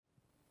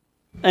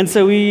And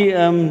so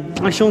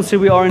like Sean said,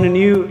 we are in a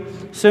new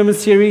sermon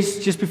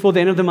series just before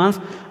the end of the month.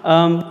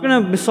 We're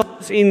going to massage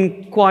this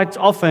in quite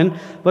often,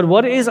 but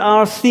what is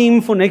our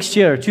theme for next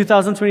year,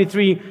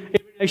 2023, Every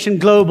Nation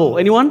Global?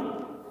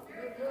 Anyone?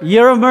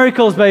 Year of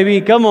Miracles,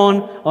 baby. Come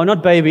on. Oh,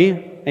 not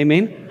baby.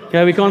 Amen.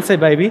 Okay, we can't say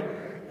baby,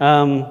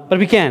 but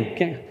we can.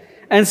 Okay.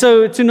 And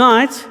so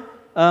tonight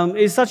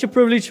is such a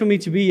privilege for me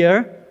to be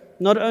here,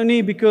 not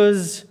only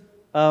because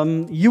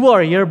you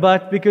are here,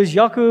 but because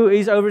Yaku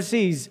is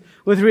overseas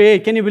with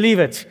Ried. Can you believe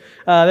it?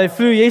 They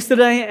flew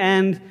yesterday,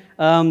 and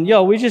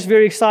we're just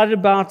very excited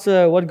about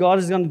what God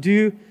is going to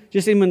do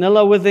just in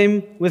Manila with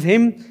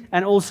him,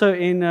 and also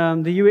in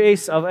the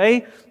US of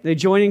A. They're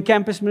joining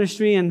campus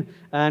ministry, and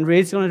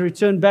Ried's going to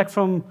return back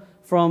from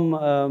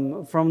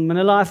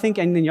Manila, I think,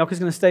 and then Yaku's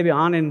going to stay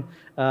behind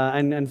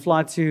and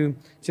fly to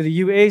the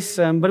US.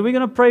 But we're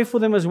going to pray for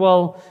them as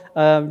well.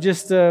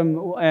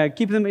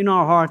 Keep them in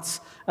our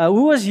hearts.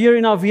 Who was here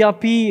in our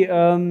VIP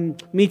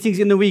meetings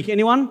in the week?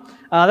 Anyone?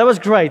 That was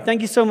great.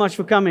 Thank you so much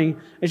for coming.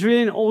 It's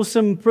really an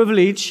awesome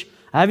privilege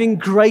having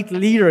great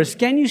leaders.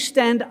 Can you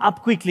stand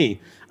up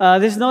quickly?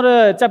 There's not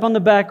a tap on the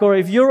back, or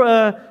if you're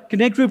a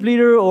Connect Group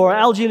leader or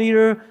LG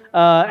leader,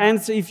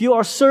 and if you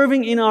are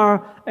serving in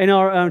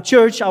our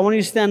church, I want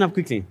you to stand up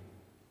quickly.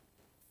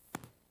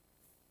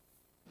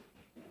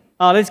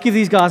 Let's give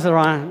these guys a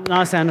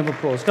nice round of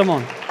applause. Come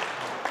on.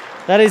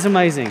 That is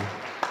amazing.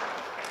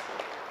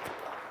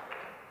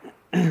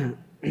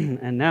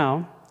 And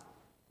now,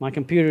 my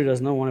computer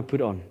does not want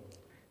to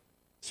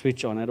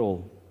switch on at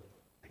all.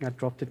 I think I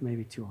dropped it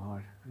maybe too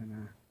hard. I don't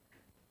know.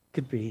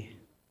 Could be.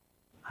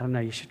 I don't know.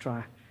 You should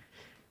try.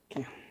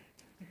 Okay.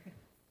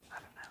 I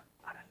don't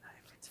know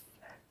if it's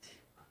flat.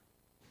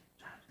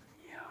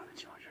 Yeah, the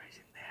charger is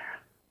in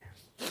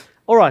there.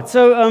 All right.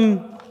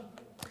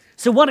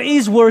 So what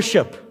is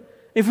worship?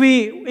 If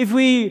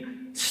we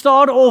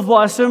start off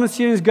by our sermon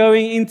series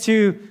going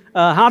into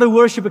how to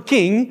worship a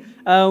king,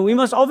 we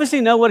must obviously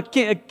know what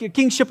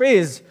kingship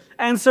is.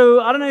 And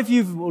so I don't know if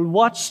you've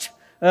watched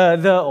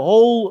the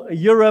whole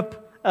Europe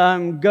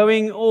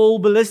going all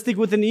ballistic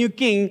with the new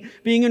king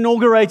being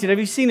inaugurated. Have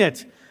you seen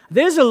it?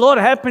 There's a lot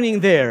happening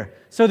there.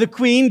 So the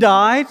queen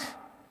died,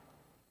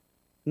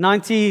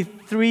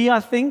 93, I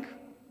think,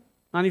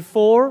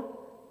 94.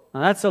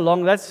 Now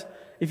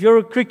if you're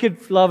a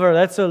cricket lover,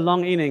 that's a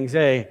long innings,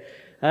 eh?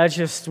 That's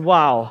just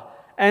wow.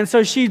 And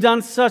so she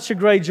done such a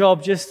great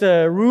job just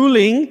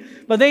ruling.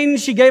 But then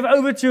she gave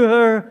over to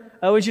her,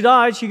 when she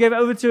died, she gave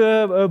over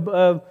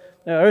to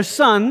her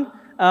son.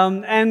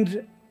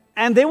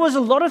 And there was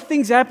a lot of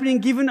things happening,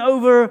 given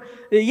over.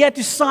 He had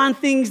to sign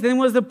things. Then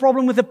was the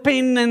problem with the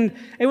pen. And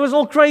it was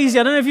all crazy.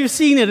 I don't know if you've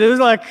seen it. It was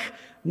like,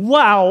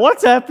 wow,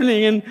 what's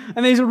happening?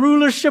 And there's a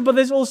rulership, but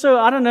there's also,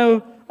 I don't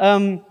know.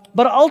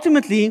 But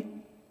ultimately,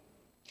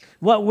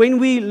 when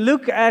we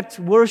look at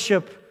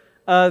worship,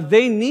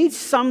 they need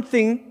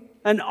something,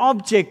 an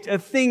object, a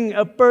thing,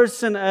 a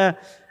person, a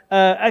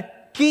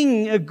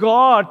king, a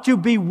god to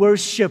be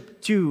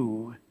worshipped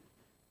to.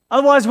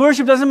 Otherwise,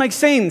 worship doesn't make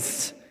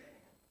sense.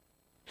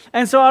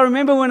 And so I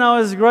remember when I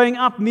was growing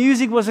up,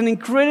 music was an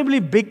incredibly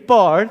big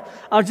part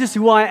of just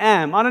who I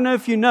am. I don't know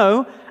if you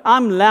know,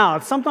 I'm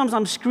loud. Sometimes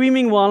I'm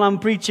screaming while I'm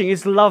preaching.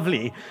 It's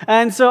lovely.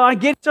 And so I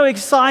get so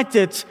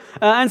excited.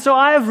 And so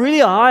I have really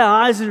high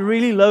highs and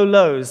really low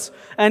lows.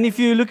 And if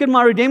you look at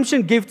my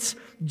redemption gifts,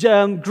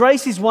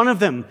 grace is one of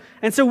them.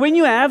 And so when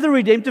you have the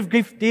redemptive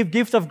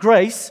gift of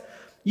grace,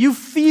 you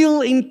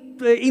feel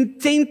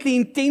intently,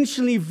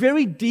 intentionally,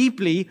 very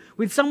deeply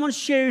when someone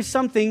shares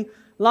something,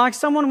 like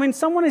when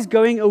someone is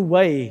going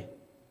away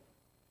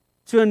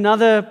to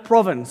another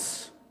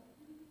province.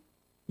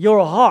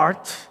 Your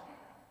heart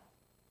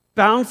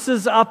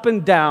bounces up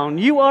and down.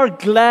 You are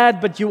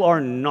glad, but you are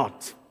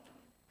not.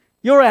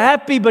 You're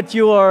happy, but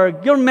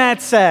you're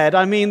mad sad.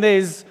 I mean,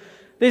 there's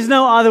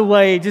no other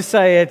way to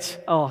say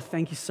it. Oh,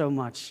 thank you so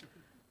much.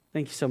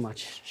 Thank you so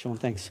much, Sean.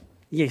 Thanks.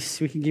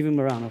 Yes, we can give him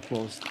a round of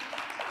applause.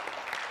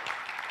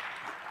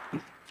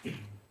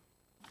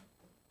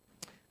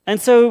 And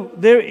so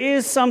there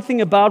is something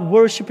about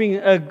worshiping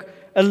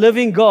a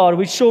living God,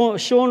 which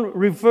Sean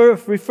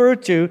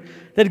referred to,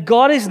 that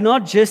God is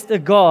not just a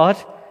God.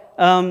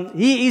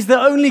 He is the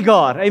only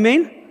God.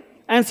 Amen?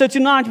 And so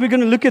tonight we're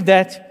going to look at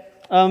that.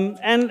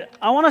 And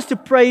I want us to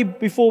pray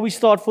before we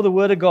start for the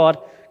Word of God,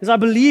 because I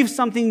believe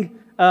something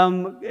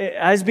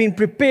has been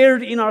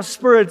prepared in our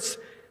spirits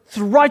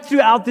right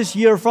throughout this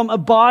year, from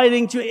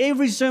abiding to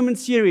every sermon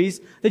series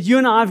that you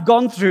and I have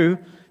gone through,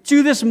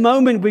 to this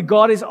moment where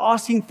God is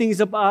asking things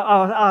of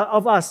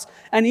us,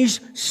 and He's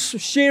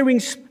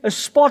sharing a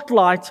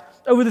spotlight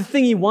over the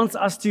thing He wants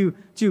us to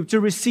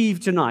receive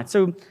tonight.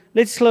 So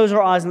let's close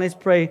our eyes and let's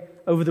pray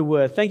over the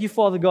Word. Thank you,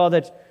 Father God,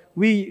 that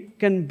we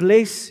can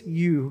bless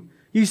You.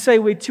 You say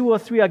where 2 or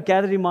 3 are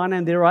gathered in my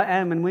name, there I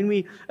am. And when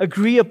we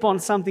agree upon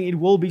something, it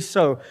will be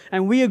so.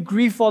 And we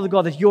agree, Father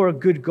God, that You're a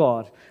good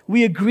God.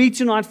 We agree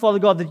tonight, Father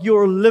God, that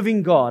You're a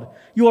living God.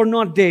 You are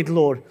not dead,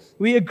 Lord.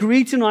 We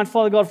agree tonight,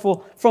 Father God,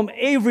 from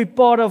every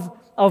part of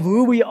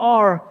who we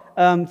are,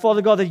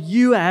 Father God, that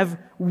You have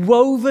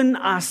woven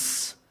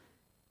us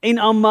in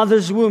our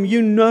mother's womb.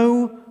 You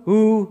know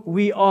who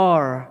we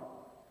are.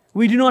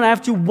 We do not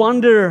have to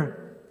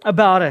wonder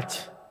about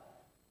it.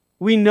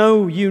 We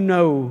know you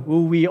know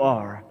who we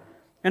are.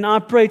 And I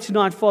pray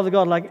tonight, Father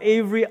God, like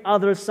every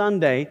other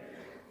Sunday,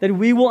 that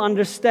we will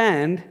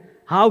understand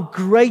how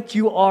great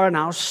you are and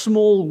how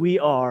small we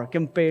are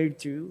compared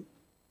to.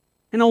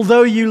 And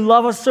although you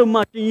love us so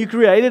much and you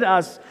created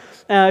us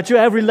to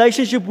have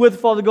relationship with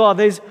Father God,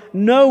 there's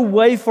no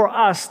way for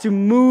us to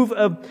move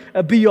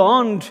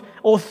beyond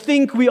or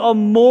think we are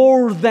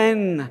more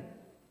than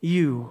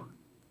you.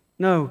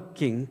 No,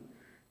 King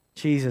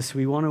Jesus,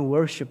 we want to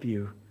worship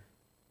you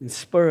in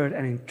spirit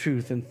and in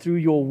truth and through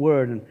your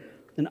word.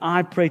 And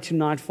I pray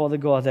tonight, Father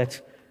God,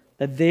 that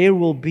there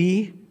will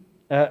be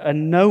a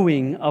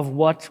knowing of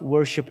what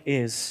worship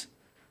is.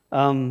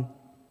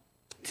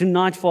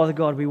 Tonight, Father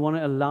God, we want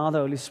to allow the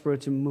Holy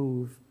Spirit to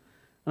move.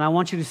 And I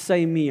want you to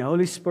say me,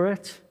 Holy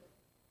Spirit,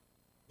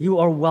 you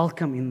are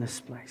welcome in this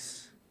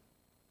place.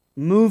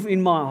 Move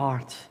in my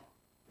heart.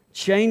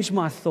 Change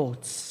my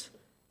thoughts,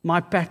 my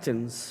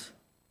patterns,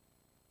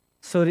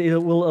 so that it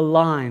will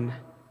align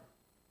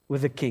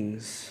with the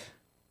King's.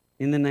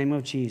 In the name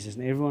of Jesus.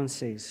 And everyone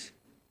says,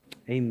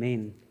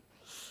 Amen.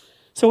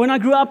 So when I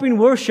grew up in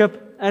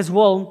worship as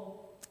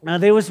well,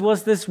 there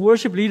was this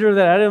worship leader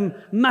that had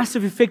a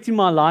massive effect in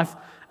my life.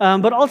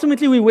 But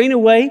ultimately we went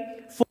away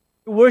for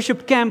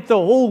worship camp. The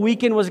whole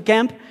weekend was a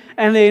camp.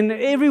 And then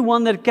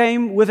everyone that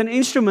came with an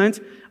instrument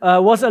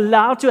was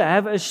allowed to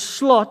have a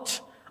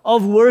slot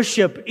of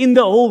worship in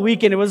the whole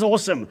weekend. It was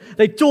awesome.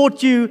 They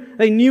taught you,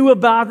 they knew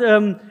about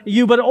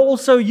you, but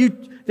also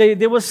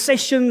there were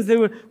sessions,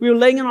 we were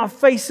laying on our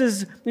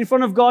faces in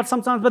front of God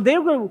sometimes, but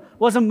there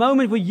was a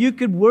moment where you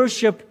could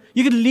worship,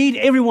 you could lead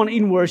everyone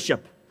in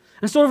worship.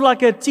 And sort of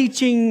like a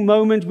teaching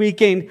moment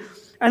weekend.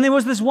 And there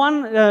was this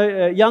one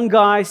young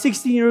guy,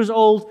 16 years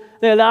old,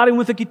 they allowed him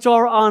with a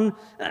guitar on,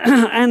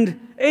 and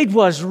it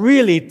was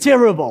really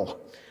terrible.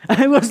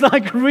 It was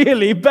like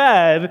really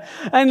bad.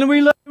 And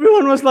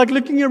everyone was like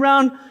looking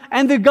around.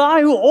 And the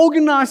guy who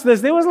organized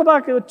this, there was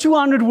about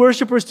 200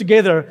 worshipers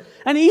together.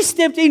 And he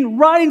stepped in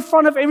right in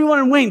front of everyone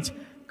and went,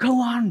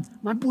 "Go on,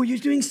 my boy, you're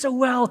doing so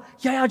well.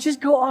 Yeah,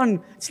 just go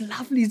on. It's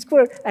lovely, it's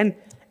good."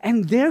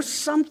 And there's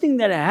something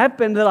that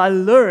happened that I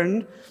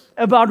learned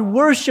about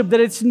worship, that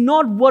it's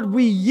not what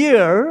we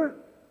hear,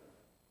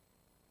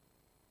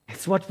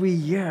 it's what we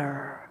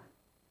hear.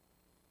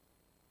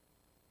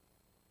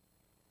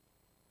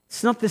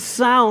 It's not the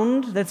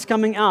sound that's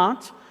coming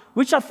out,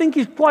 which I think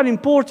is quite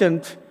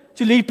important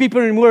to lead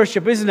people in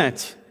worship, isn't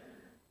it?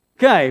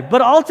 Okay,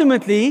 but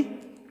ultimately,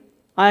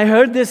 I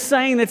heard this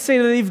saying that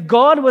said that if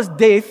God was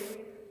deaf,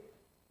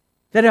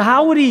 that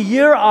how would He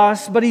hear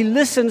us, but He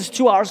listens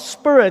to our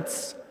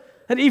spirits?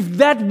 That if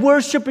that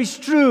worship is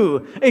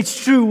true,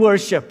 it's true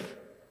worship.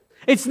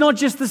 It's not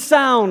just the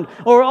sound,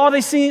 or are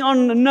they singing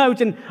on a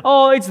note, and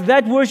it's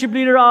that worship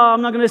leader,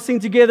 I'm not going to sing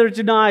together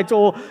tonight,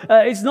 or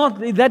it's not,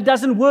 that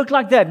doesn't work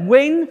like that.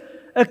 When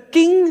a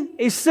king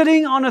is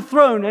sitting on a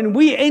throne and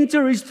we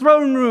enter his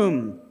throne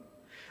room,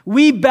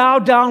 we bow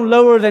down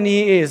lower than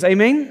he is.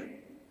 Amen?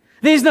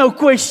 There's no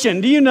question.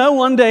 Do you know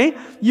one day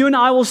you and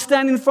I will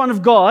stand in front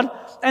of God,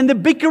 and the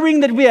bickering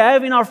that we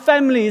have in our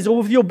families or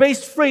with your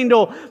best friend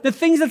or the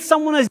things that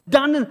someone has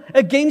done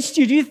against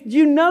you, do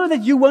you know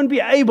that you won't be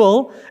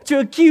able to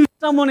accuse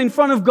someone in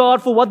front of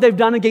God for what they've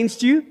done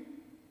against you?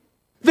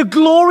 The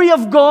glory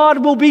of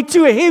God will be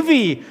too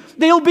heavy.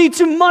 There'll be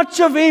too much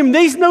of Him.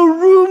 There's no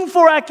room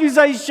for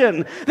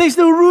accusation. There's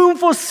no room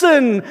for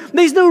sin.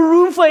 There's no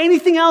room for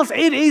anything else.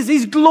 It is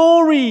His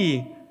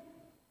glory.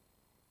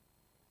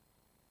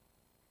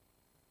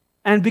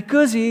 And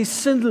because He is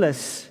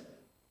sinless,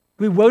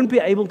 we won't be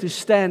able to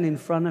stand in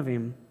front of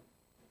Him.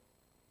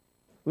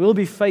 We'll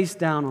be face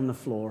down on the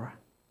floor.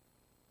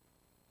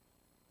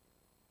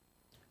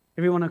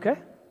 Everyone okay?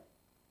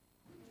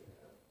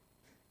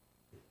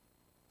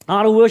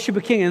 How to worship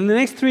a king. In the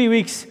next 3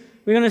 weeks,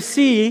 we're going to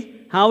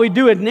see how we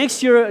do it.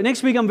 Next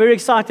week, I'm very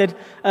excited.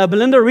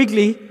 Belinda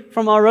Wrigley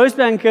from our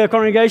Rosebank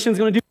congregation is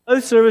going to do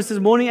both services,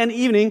 morning and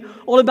evening,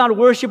 all about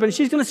worship. And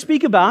she's going to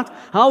speak about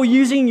how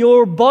using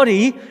your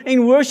body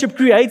in worship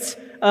creates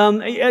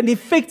an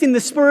effect in the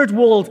spirit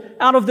world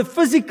out of the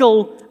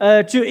physical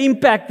to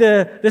impact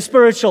the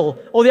spiritual,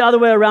 or the other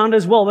way around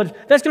as well.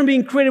 But that's going to be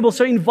incredible.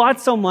 So invite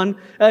someone.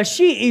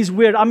 She is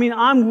weird. I mean,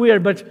 I'm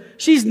weird, but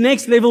she's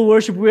next level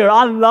worship weird.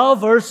 I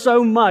love her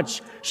so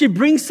much. She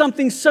brings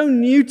something so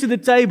new to the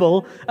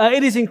table.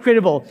 It is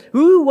incredible.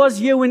 Who was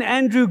here when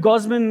Andrew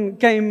Gosman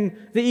came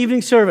the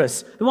evening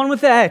service? The one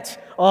with the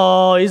hat.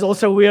 Oh, he's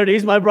also weird.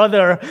 He's my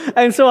brother.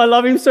 And so I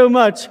love him so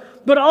much.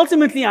 But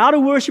ultimately, how to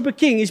worship a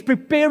king is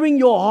preparing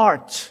your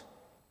heart.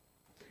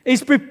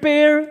 Is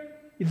prepare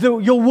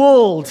your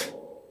world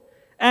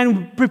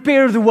and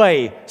prepare the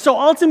way. So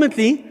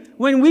ultimately,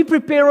 when we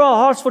prepare our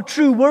hearts for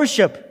true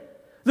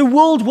worship, the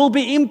world will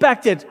be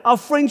impacted. Our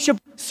friendship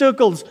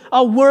circles,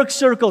 our work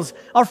circles,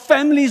 our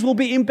families will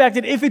be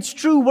impacted. If it's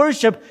true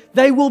worship,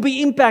 they will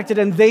be impacted.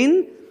 And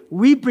then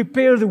we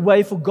prepare the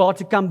way for God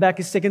to come back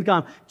a second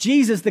time.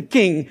 Jesus the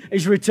King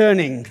is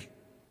returning.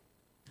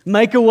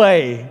 Make a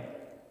way.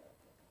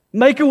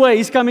 Make a way.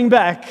 He's coming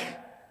back.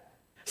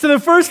 So the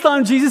first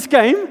time Jesus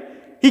came,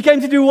 He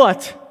came to do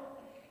what?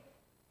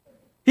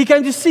 He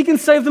came to seek and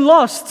save the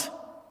lost.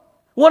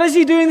 What is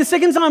He doing the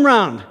second time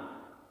round?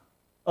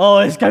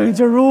 Oh, He's coming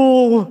to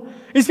rule.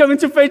 He's coming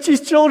to fetch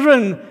His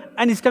children.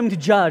 And He's coming to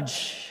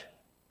judge.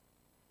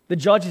 The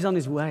judge is on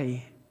His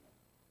way.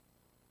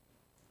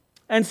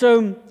 And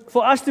so,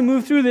 for us to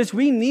move through this,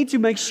 we need to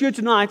make sure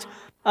tonight.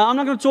 I'm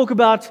not going to talk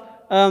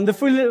about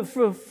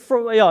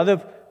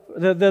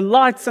the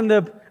lights and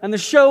the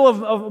show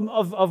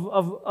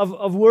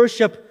of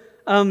worship.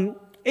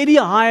 Eddie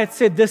Hyatt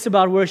said this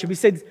about worship. He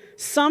said,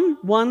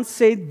 someone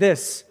said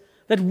this,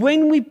 that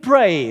when we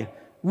pray,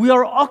 we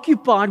are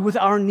occupied with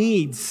our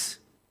needs.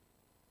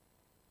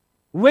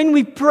 When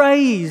we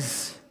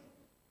praise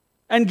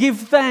and give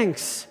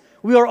thanks,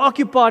 we are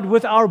occupied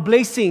with our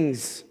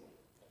blessings.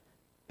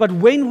 But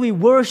when we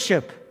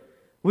worship,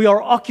 we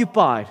are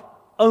occupied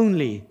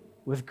only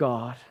with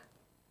God.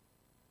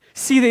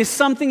 See, there's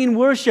something in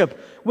worship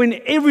when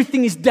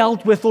everything is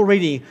dealt with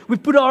already. We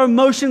put our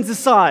emotions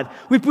aside.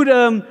 We put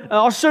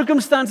our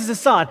circumstances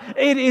aside.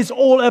 It is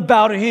all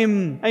about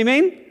Him.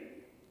 Amen?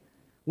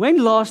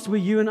 When last were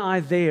you and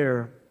I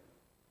there?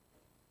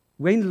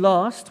 When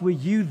last were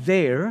you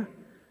there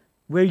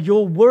where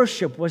your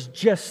worship was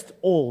just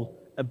all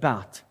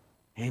about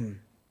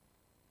Him?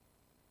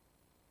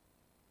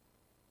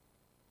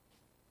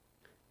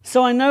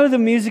 So I know the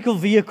musical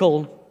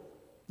vehicle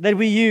that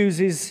we use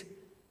is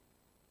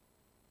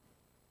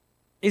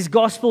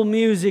gospel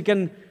music.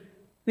 And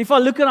if I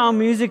look at our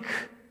music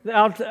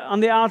on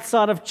the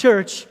outside of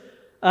church,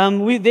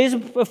 there's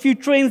a few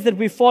trends that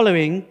we're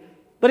following,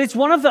 but it's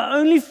one of the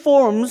only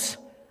forms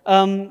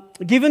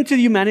given to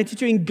humanity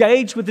to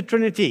engage with the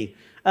Trinity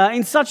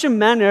in such a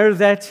manner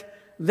that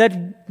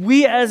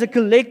we as a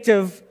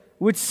collective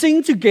would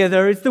sing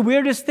together. It's the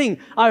weirdest thing.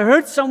 I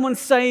heard someone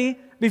say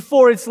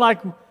before, it's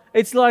like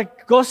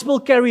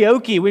gospel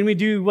karaoke when we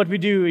do what we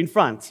do in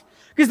front.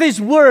 Because there's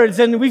words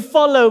and we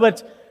follow,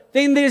 but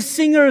then there's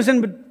singers,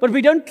 but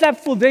we don't clap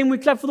for them, we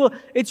clap for the Lord.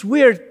 It's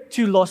weird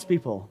to lost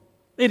people.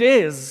 It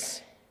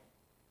is.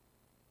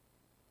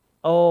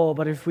 Oh,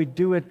 but if we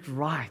do it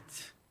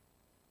right.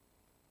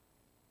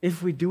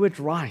 If we do it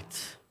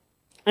right.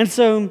 And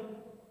so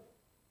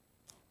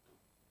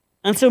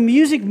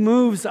music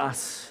moves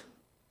us.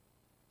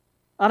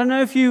 I don't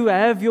know if you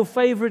have your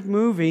favorite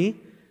movie,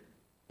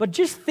 but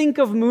just think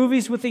of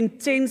movies with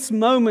intense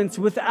moments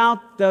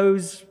without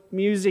those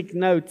music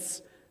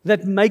notes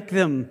that make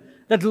them,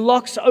 that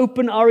locks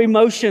open our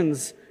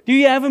emotions. Do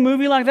you have a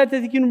movie like that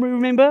you can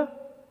remember?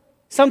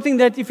 Something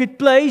that if it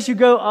plays, you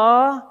go,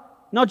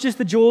 not just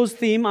the Jaws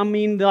theme, I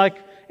mean like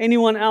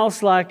anyone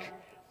else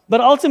but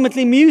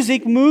ultimately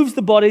music moves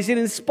the bodies. It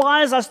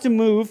inspires us to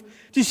move,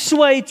 to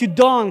sway, to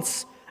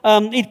dance.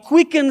 It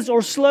quickens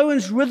or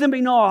slows rhythm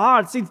in our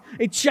hearts.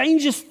 It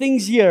changes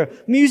things here.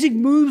 Music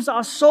moves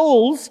our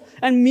souls,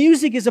 and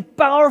music is a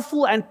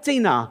powerful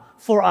antenna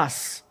for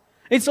us.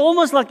 It's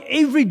almost like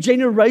every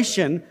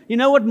generation. You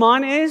know what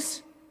mine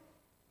is?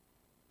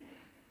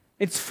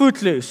 It's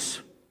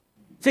Footloose.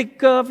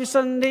 Take off your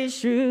Sunday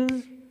shoes.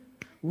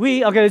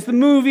 It's the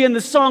movie and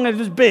the song, and it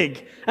was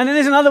big. And then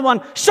there's another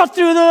one, shot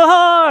through the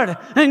heart,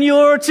 and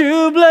you're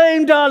to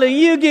blame, darling,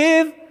 you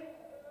give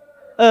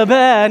a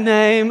bad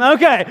name.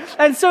 Okay,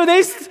 and so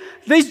there's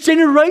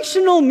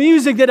generational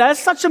music that has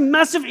such a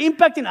massive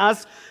impact in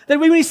us that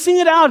when we sing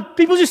it out,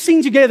 people just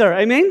sing together.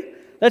 Amen?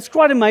 That's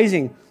quite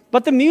amazing.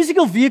 But the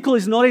musical vehicle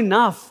is not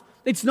enough.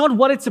 It's not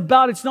what it's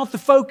about. It's not the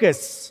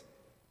focus.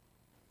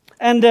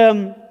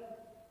 And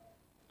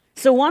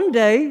so one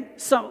day,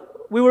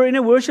 we were in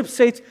a worship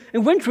set. It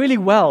went really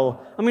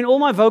well. I mean, all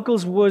my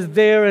vocals was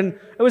there, and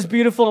it was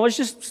beautiful. I was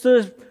just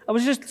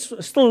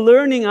still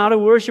learning how to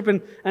worship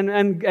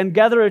and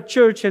gather at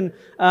church, and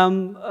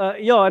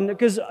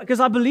because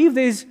I believe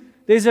there's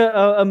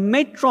a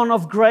metron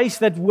of grace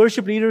that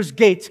worship leaders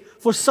get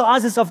for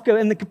sizes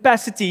and the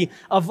capacity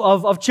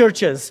of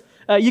churches.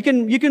 You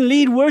can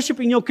lead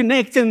worship in your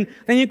connect, and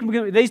then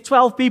there's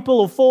 12 people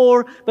or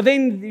 4, but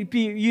then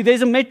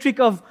there's a metric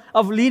of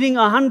leading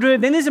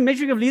 100, then there's a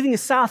metric of leading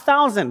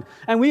 1,000.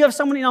 And we have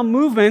someone in our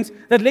movement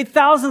that led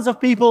thousands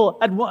of people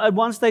at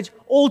one stage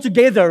all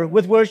together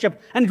with worship,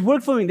 and it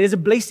worked for me. There's a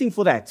blessing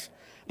for that.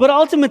 But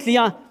ultimately,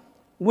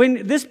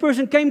 when this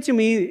person came to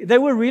me, they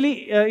were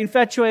really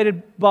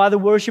infatuated by the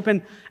worship,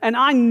 and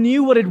I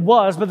knew what it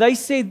was, but they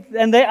said,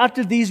 and they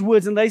uttered these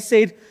words, and they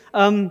said,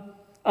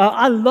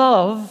 I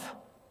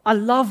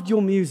loved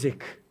your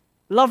music,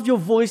 loved your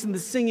voice and the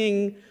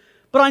singing,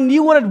 but I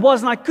knew what it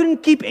was, and I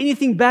couldn't keep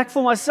anything back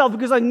for myself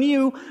because I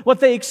knew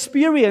what they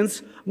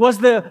experienced was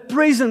the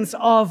presence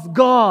of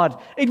God.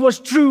 It was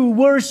true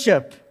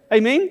worship.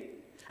 Amen?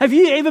 Have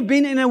you ever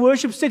been in a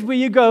worship set where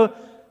you go,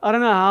 I don't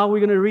know how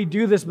we're going to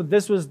redo this, but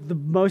this was the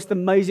most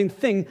amazing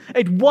thing.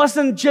 It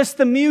wasn't just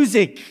the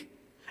music.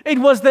 It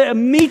was the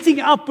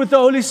meeting up with the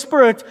Holy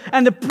Spirit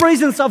and the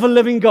presence of a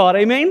living God.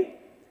 Amen?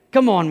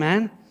 Come on,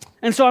 man.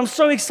 And so I'm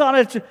so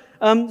excited.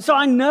 So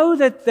I know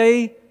that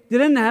they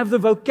didn't have the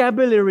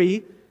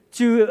vocabulary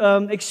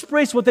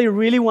express what they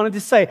really wanted to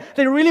say.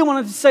 They really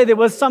wanted to say there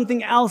was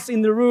something else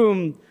in the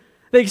room.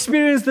 They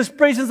experienced this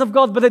presence of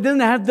God, but they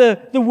didn't have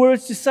the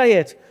words to say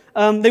it.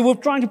 They were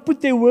trying to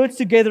put their words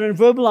together and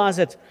verbalize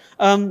it.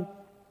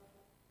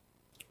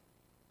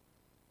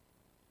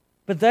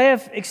 But they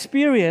have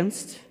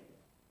experienced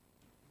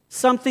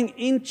something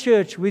in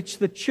church which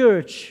the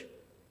church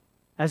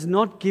has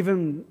not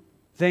given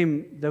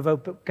them the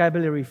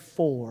vocabulary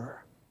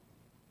for.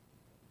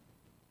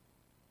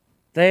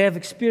 They have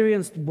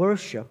experienced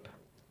worship.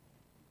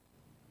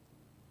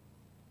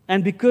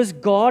 And because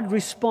God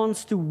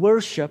responds to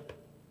worship,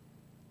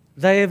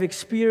 they have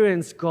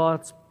experienced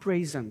God's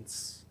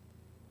presence.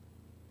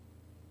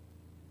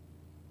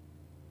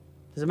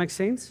 Does it make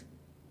sense?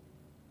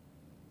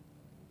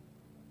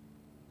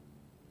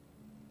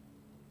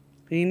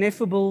 The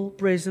ineffable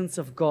presence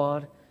of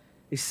God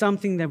is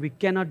something that we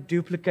cannot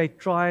duplicate,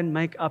 try and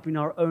make up in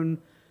our own.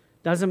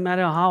 Doesn't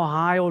matter how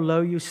high or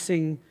low you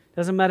sing.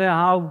 Doesn't matter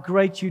how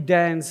great you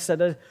dance.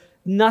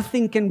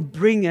 Nothing can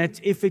bring it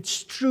if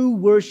it's true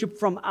worship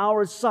from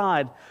our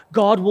side.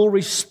 God will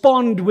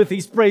respond with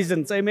His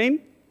presence.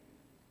 Amen?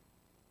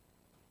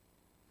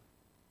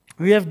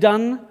 We have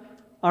done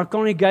our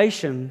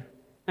congregation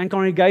and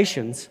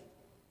congregations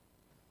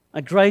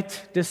a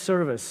great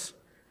disservice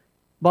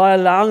by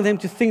allowing them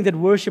to think that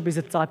worship is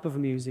a type of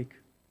music,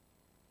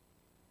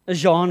 a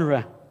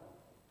genre.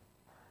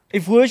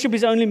 If worship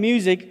is only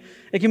music,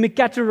 it can be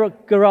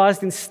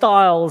categorized in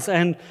styles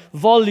and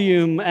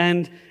volume,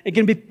 and it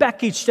can be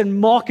packaged and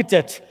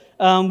marketed.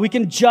 We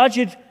can judge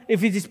it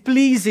if it is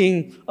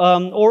pleasing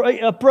or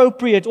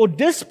appropriate or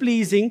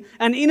displeasing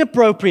and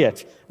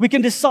inappropriate. We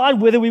can decide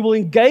whether we will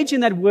engage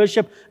in that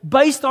worship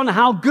based on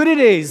how good it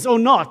is or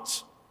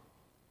not.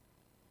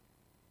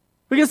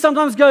 We can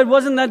sometimes go, it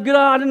wasn't that good,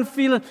 I didn't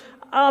feel it,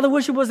 the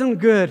worship wasn't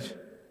good.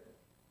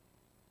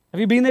 Have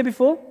you been there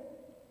before?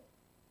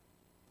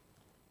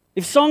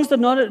 If songs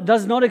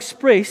does not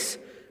express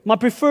my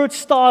preferred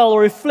style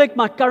or reflect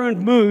my current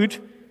mood,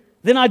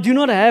 then I do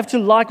not have to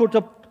like or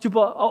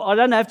I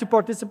don't have to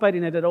participate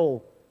in it at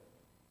all.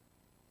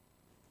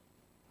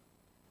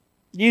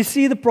 You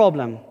see the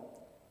problem.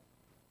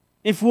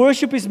 If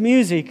worship is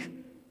music,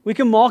 we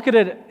can market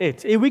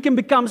it. If we can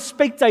become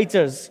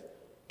spectators,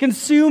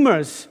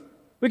 consumers,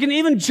 we can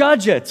even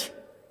judge it.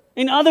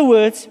 In other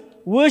words,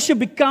 worship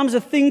becomes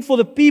a thing for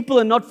the people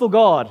and not for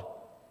God.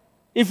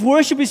 If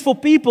worship is for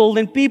people,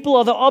 then people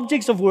are the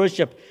objects of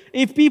worship.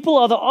 If people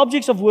are the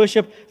objects of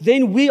worship,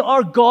 then we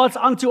are gods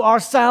unto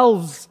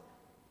ourselves.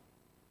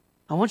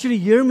 I want you to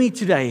hear me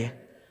today.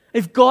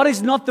 If God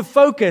is not the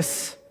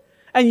focus,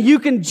 and you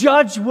can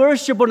judge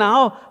worship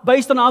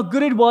based on how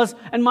good it was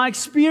and my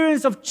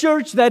experience of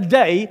church that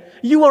day,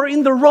 you are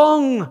in the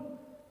wrong.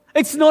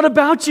 It's not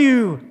about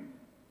you.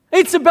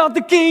 It's about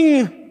the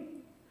King.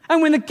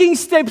 And when the King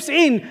steps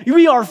in,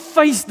 we are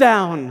face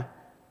down.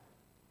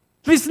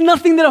 There's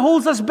nothing that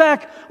holds us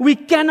back. We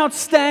cannot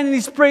stand in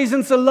His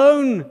presence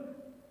alone.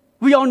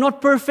 We are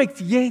not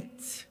perfect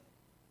yet.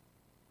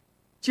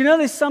 Do you know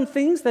there's some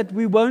things that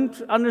we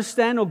won't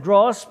understand or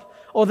grasp,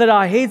 or that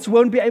our heads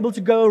won't be able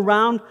to go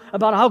around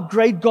about how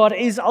great God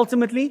is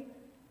ultimately?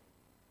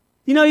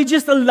 You know, He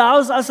just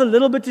allows us a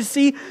little bit to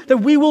see that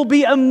we will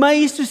be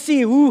amazed to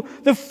see who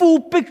the full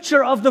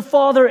picture of the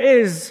Father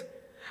is.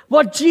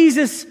 What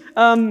Jesus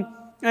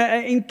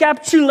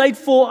encapsulate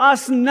for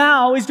us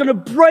now is going to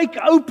break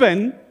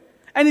open,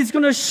 and it's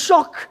going to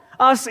shock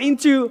us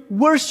into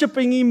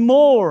worshiping Him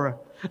more.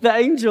 The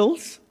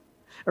angels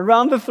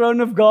around the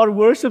throne of God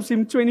worships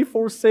Him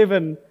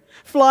 24/7,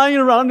 flying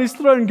around His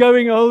throne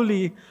going,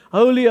 holy,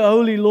 holy,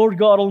 holy Lord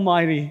God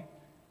Almighty.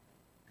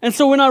 And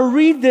so when I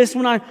read this,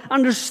 when I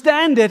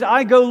understand it,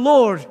 I go,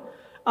 Lord,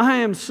 I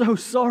am so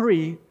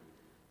sorry.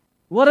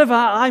 What have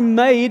I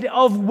made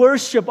of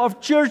worship,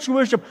 of church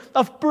worship,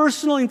 of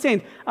personal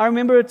intent? I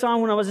remember a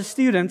time when I was a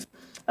student.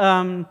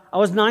 I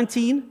was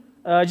 19.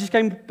 I just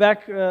came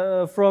back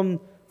from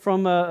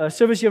a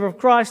service year of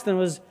Christ,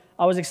 and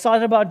I was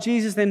excited about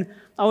Jesus. Then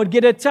I would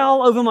get a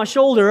towel over my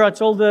shoulder. I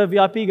told the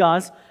VIP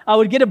guys, I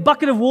would get a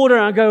bucket of water,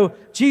 and I'd go,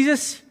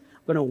 Jesus,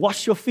 I'm going to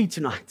wash your feet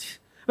tonight.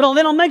 But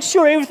then I'll make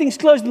sure everything's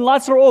closed and the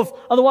lights are off.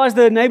 Otherwise,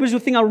 the neighbors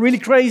would think I'm really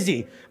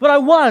crazy. But I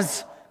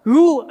was.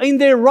 Who in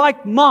their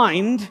right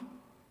mind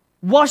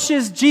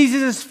washes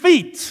Jesus'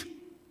 feet?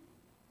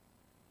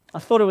 I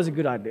thought it was a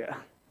good idea.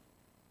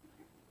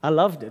 I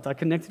loved it. I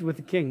connected with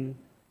the King.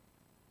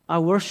 I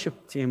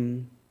worshipped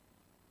Him.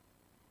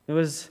 There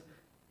was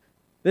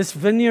this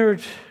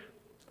Vineyard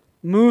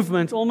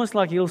movement, almost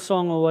like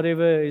Hillsong or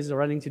whatever is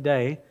running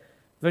today.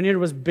 Vineyard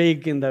was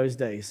big in those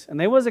days. And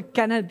there was a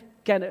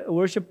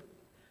worship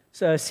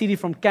CD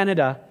from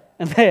Canada,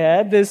 and they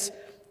had this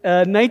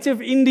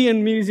native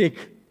Indian music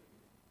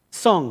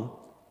song.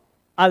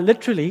 I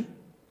literally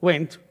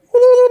went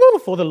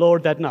for the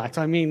Lord that night.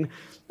 I mean,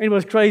 it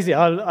was crazy.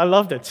 I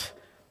loved it.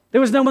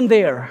 There was no one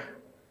there.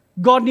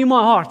 God knew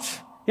my heart.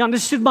 He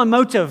understood my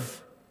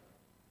motive.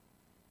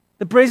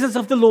 The presence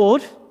of the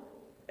Lord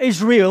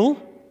is real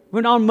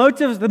when our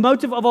motive, the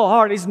motive of our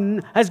heart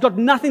has got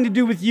nothing to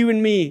do with you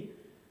and me.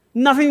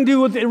 Nothing to do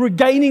with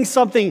regaining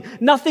something.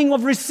 Nothing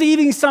of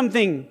receiving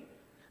something.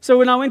 So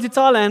when I went to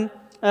Thailand,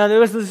 there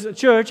was this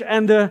church,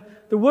 and the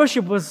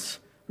worship was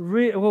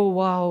it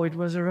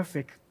was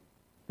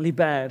horrifically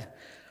bad.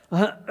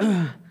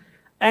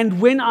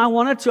 And when I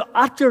wanted to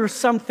utter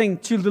something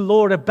to the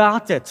Lord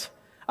about it,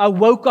 I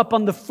woke up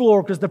on the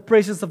floor because the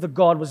presence of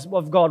God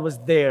was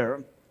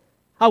there.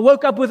 I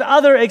woke up with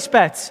other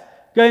expats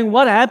going,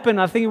 "What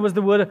happened?" I think it was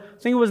the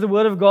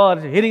word of God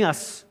hitting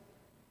us.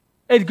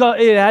 It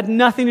had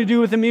nothing to do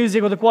with the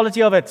music or the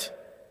quality of it.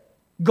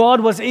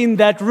 God was in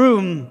that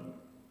room.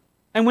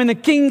 And when the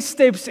king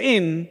steps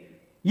in,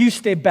 you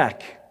step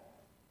back.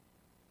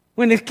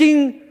 When the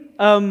king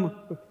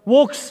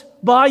walks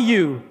by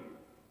you,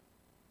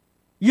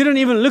 you don't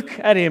even look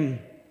at him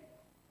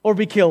or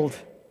be killed.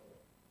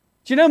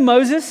 Do you know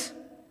Moses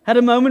had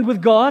a moment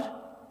with God?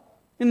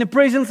 In the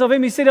presence of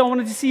him, he said, "I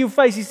wanted to see your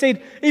face." He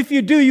said, "If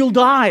you do, you'll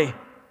die."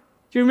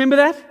 Do you remember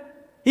that?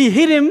 He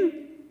hit him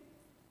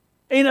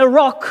in a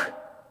rock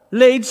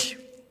ledge.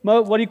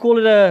 What do you call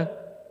it?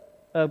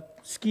 A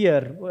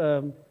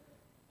skier.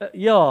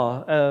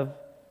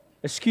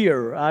 A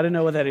skier. I don't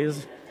know what that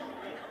is.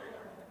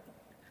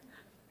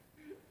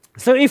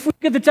 So if we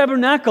look at the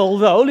tabernacle,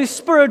 the Holy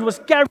Spirit was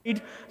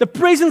carried, the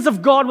presence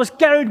of God was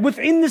carried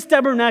within this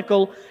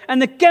tabernacle, and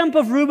the camp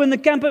of Reuben, the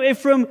camp of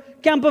Ephraim,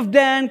 camp of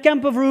Dan,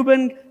 camp of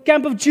Reuben,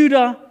 camp of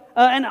Judah,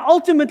 and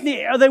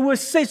ultimately they were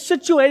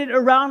situated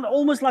around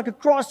almost like a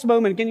cross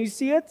moment. Can you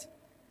see it?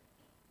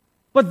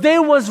 But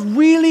there was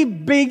really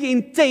big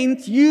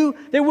intent.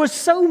 There were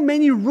so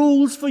many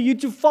rules for you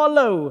to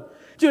follow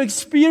to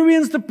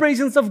experience the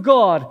presence of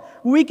God.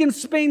 We can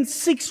spend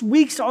 6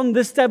 weeks on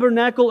this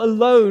tabernacle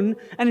alone,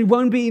 and it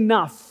won't be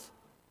enough.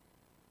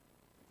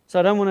 So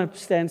I don't want to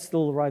stand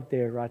still right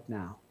there, right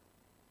now.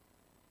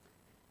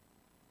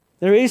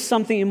 There is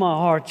something in my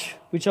heart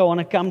which I want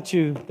to come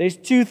to. There's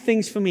 2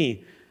 things for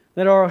me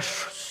that are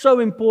so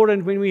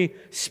important when we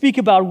speak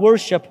about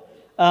worship.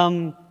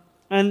 And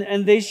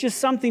there's just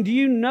something. Do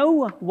you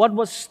know what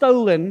was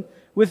stolen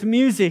with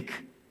music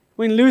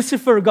when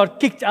Lucifer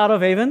got kicked out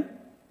of heaven?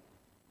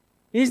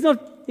 He's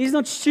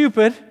not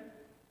stupid.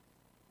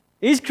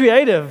 He's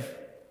creative.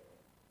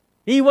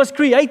 He was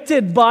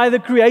created by the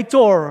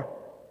Creator.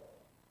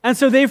 And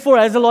so therefore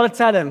has a lot of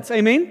talent.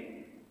 Amen?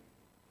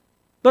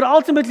 But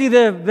ultimately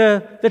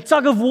the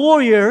tug of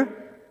war here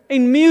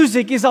in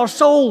music is our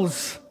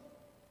souls.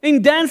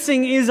 In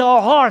dancing is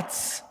our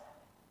hearts.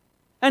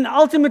 And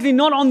ultimately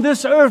not on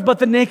this earth, but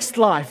the next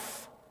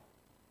life.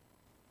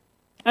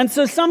 And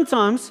so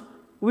sometimes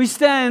we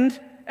stand,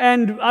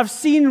 and I've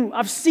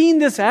seen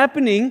this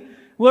happening,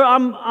 where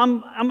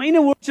I'm in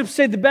a worship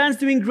set, the band's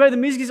doing great, the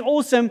music is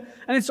awesome,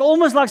 and it's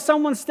almost like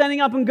someone standing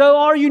up and go,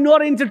 "Are you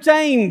not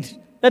entertained?"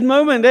 That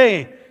moment,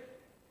 eh?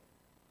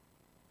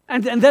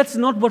 And that's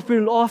not what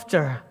we're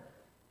after.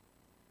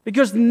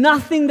 Because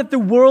nothing that the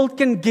world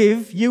can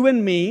give, you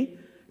and me,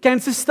 can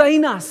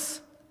sustain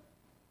us.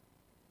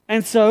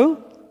 And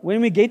so,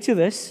 when we get to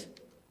this,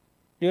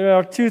 there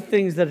are 2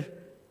 things that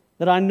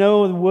I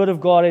know the Word of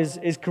God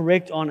is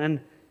correct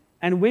on.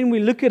 And when we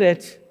look at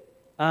it,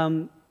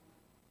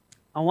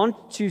 I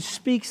want to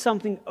speak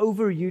something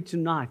over you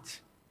tonight.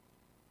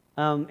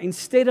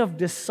 Instead of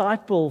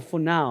disciple for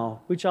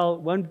now, which I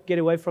won't get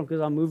away from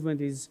because our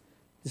movement is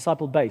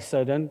disciple-based,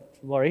 so don't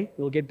worry,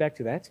 we'll get back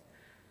to that.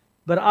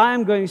 But I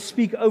am going to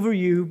speak over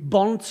you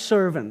bond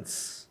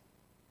servants.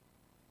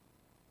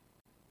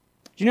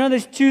 Do you know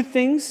there's 2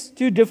 things,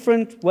 2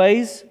 different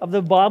ways of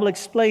the Bible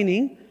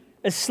explaining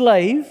a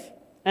slave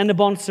and a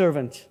bond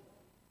servant?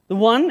 The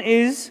one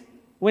is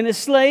when a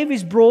slave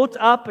is brought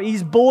up,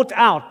 he's bought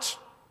out.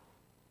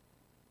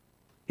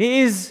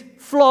 He is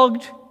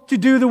flogged to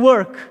do the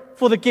work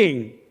for the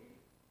king.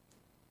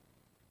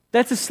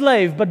 That's a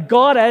slave, but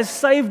God has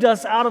saved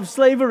us out of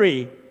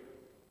slavery.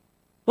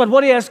 But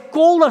what He has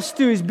called us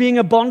to is being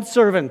a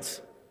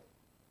bondservant.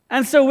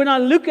 And so when I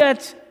look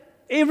at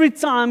every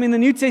time in the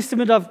New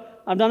Testament,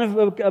 I've done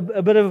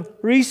a bit of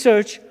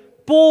research,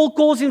 Paul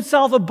calls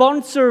himself a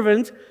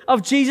bondservant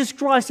of Jesus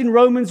Christ in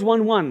Romans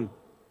 1:1.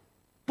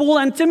 Paul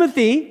and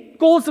Timothy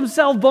calls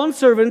themselves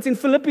bondservants in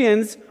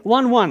Philippians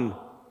 1:1.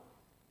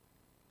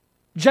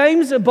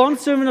 James, a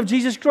bondservant of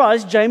Jesus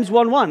Christ, James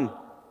 1:1.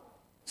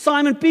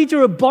 Simon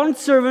Peter, a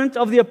bondservant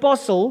of the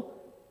apostle,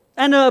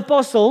 and an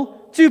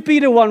apostle, 2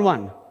 Peter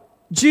 1:1.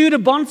 Jude, a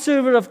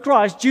bondservant of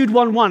Christ, Jude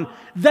 1:1.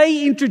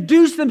 They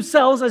introduce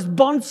themselves as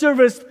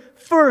bondservants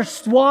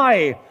first.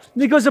 Why?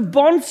 Because a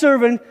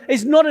bondservant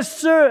is not a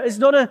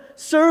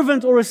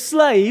servant or a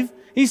slave.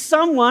 He's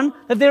someone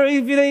that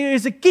if there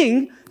is a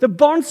king, the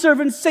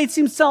bondservant sets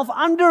himself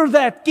under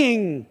that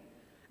king,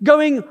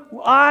 going,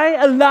 "I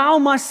allow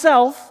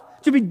myself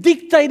to be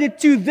dictated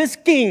to this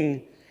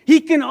king. He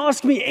can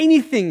ask me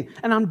anything,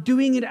 and I'm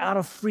doing it out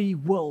of free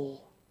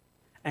will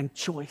and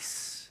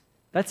choice."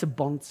 That's a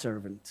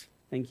bondservant.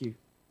 Thank you,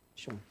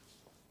 Sean.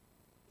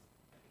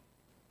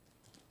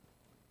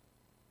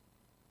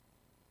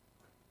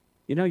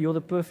 You know, you're the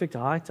perfect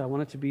height. I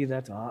want it to be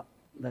that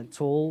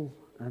tall.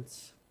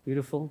 That's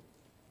beautiful.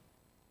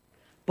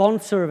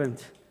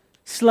 Bondservant.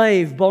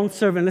 Slave,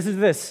 bondservant. Listen to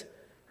this.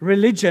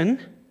 Religion,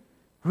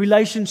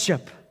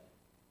 relationship.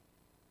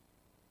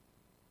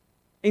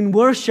 In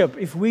worship,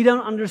 if we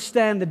don't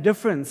understand the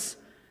difference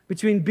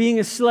between being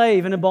a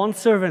slave and a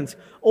bondservant,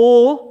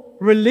 or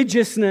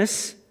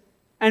religiousness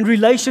and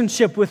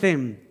relationship with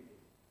Him,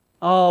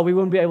 we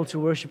won't be able to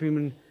worship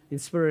Him in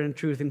spirit and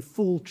truth, in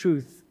full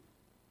truth.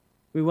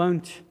 We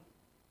won't.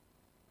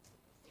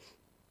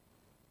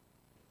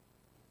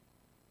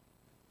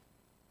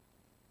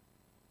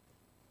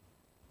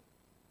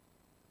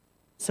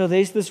 So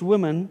there's this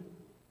woman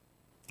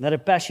that a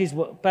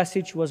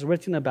passage was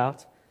written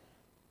about.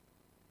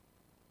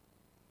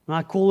 And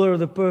I call her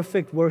the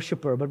perfect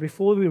worshiper. But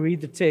before we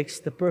read the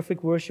text, the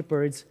perfect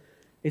worshiper,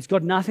 it's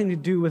got nothing to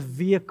do with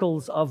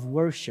vehicles of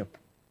worship.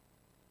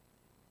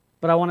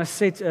 But I want to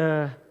set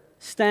a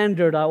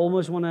standard. I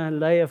almost want to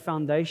lay a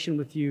foundation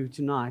with you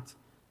tonight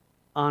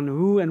on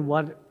who and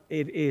what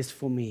it is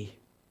for me.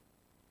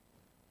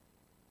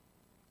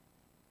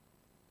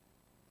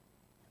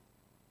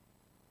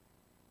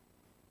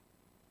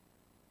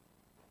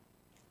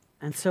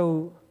 And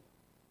so,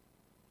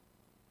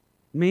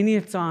 many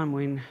a time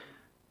when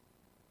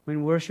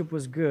worship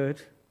was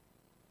good,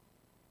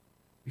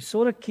 we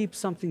sort of keep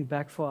something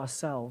back for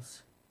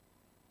ourselves.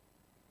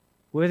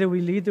 Whether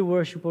we lead the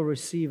worship or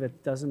receive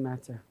it, doesn't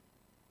matter.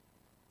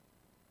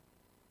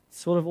 It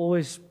sort of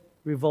always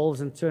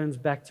revolves and turns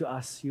back to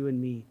us, you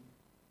and me.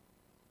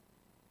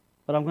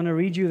 But I'm going to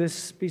read you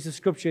this piece of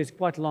scripture. It's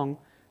quite long,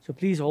 so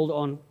please hold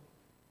on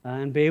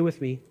and bear with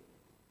me.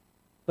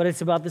 But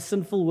it's about the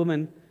sinful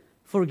woman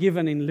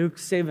forgiven in Luke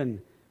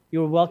 7.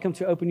 You're welcome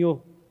to open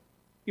your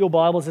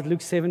Bibles at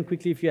Luke 7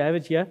 quickly if you have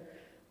it here.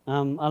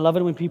 I love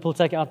it when people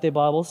take out their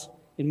Bibles.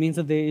 It means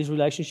that there is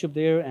relationship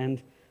there,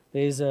 and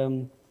there's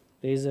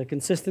a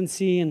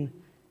consistency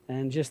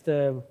and just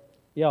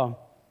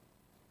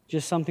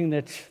something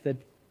that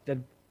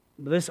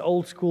this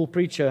old school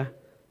preacher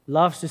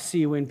loves to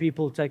see when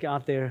people take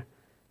out their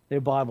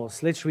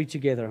Bibles. Let's read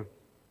together.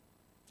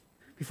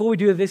 Before we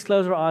do it, let's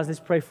close our eyes. Let's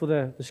pray for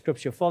the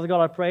scripture. Father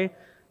God, I pray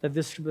that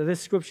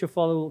this scripture,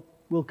 Father,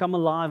 will come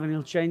alive and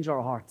it'll change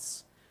our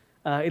hearts.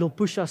 It'll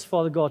push us,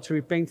 Father God, to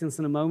repentance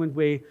in a moment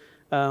where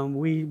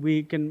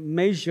we can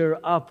measure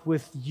up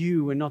with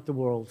you and not the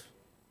world.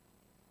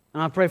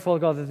 And I pray, Father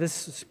God, that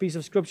this piece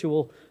of scripture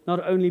will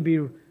not only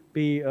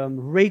be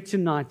read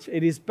tonight,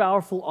 it is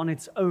powerful on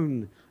its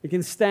own. It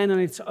can stand on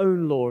its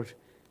own, Lord.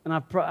 And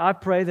I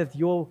pray that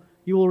you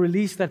will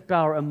release that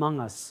power among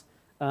us,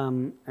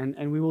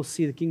 and we will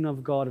see the kingdom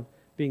of God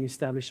being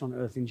established on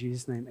earth. In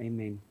Jesus' name,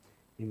 amen.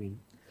 Amen.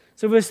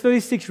 So verse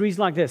 36 reads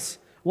like this.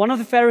 One of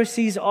the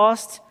Pharisees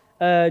asked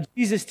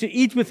Jesus to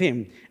eat with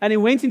him, and he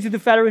went into the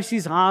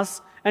Pharisee's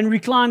house and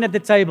reclined at the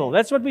table.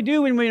 That's what we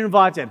do when we're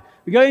invited.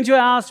 We go into a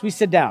house, we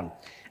sit down.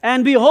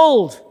 And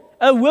behold,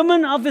 a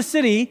woman of the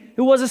city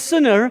who was a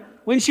sinner,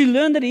 when she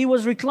learned that he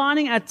was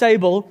reclining at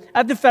table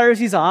at the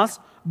Pharisee's house,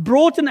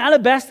 brought an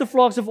alabaster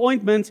flask of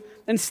ointment,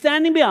 and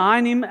standing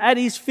behind him at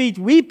his feet,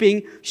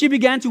 weeping, she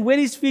began to wet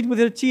his feet with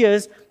her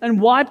tears and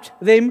wiped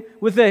them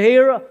with the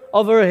hair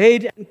of her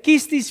head and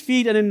kissed his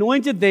feet and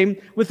anointed them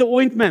with the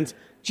ointment.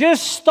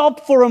 Just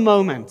stop for a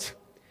moment.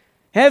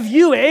 Have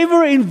you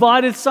ever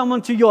invited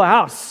someone to your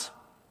house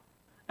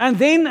and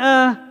then,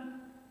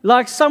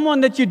 like someone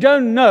that you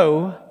don't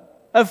know,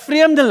 a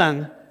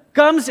vreemdeling,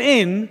 comes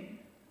in,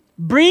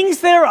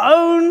 brings their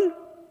own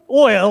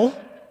oil,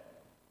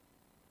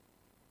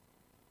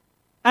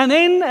 and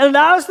then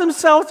allows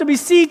themselves to be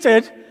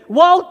seated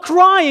while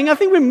crying? I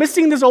think we're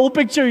missing this whole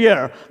picture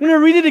here. I'm going to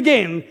read it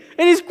again.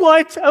 It is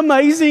quite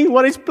amazing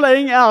what is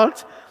playing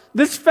out.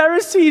 This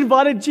Pharisee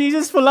invited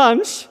Jesus for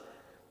lunch.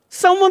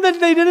 Someone that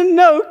they didn't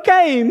know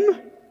came,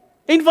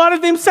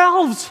 invited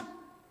themselves.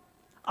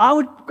 I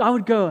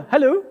would go,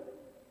 hello,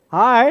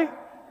 hi,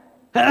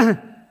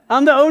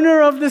 I'm the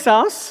owner of this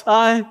house.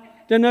 I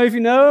don't know if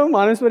you know,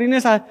 my name is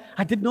Marinus.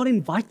 I did not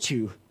invite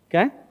you,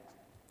 okay?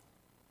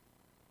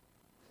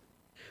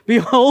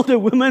 Behold, a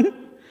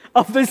woman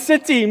of the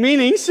city,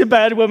 meaning she's a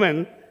bad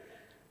woman,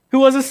 who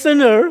was a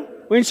sinner,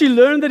 when she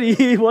learned that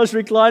he was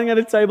reclining at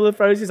a table at the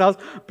Pharisee's house,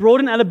 brought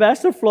an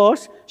alabaster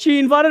flask. She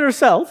invited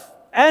herself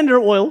and her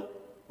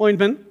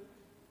ointment,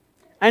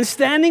 and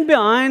standing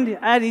behind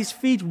at his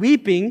feet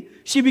weeping,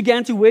 she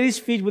began to wet his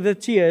feet with her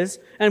tears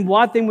and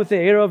wiped them with the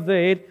hair of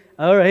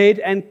her head,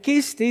 and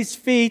kissed his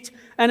feet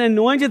and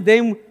anointed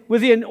them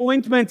with the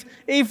ointment.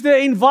 If the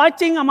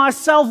inviting of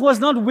myself was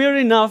not weird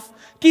enough,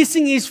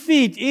 kissing his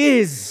feet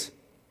is.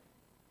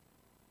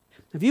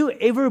 Have you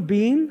ever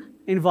been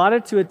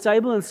invited to a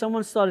table and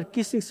someone started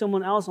kissing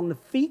someone else on the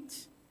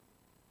feet?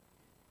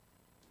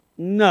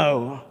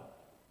 No,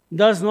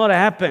 does not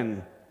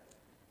happen.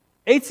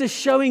 It's a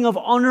showing of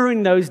honor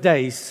in those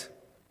days.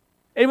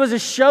 It was a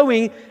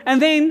showing,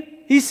 and then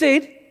he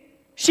said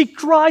she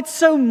cried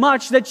so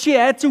much that she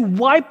had to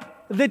wipe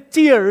the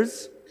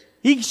tears.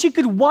 She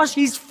could wash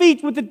his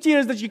feet with the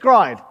tears that she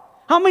cried.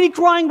 How many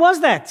crying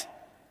was that?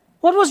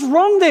 What was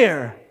wrong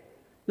there?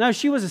 No,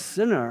 she was a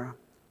sinner,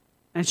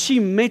 and she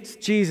met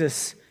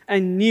Jesus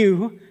and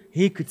knew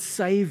he could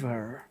save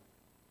her.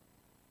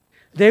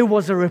 There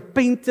was a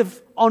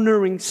repentive,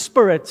 honoring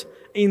spirit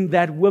in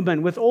that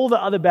woman with all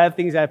the other bad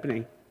things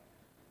happening.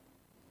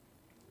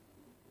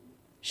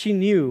 She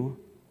knew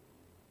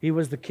he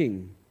was the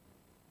king.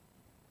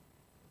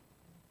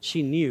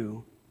 She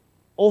knew,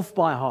 off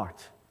by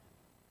heart,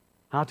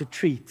 how to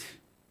treat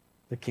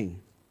the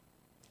king.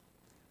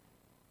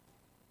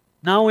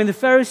 Now, when the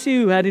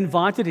Pharisee who had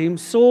invited him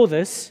saw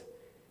this,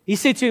 he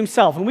said to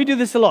himself, and we do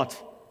this a lot,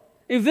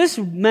 if this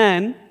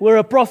man were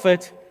a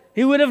prophet,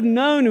 he would have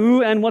known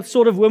who and what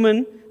sort of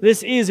woman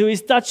this is who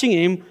is touching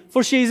him,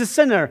 for she is a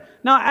sinner.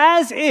 Now,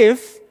 as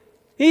if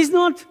he's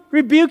not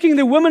rebuking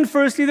the woman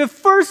firstly, the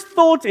first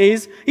thought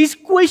is he's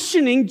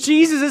questioning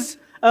Jesus'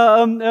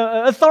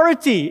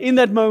 authority in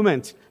that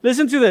moment.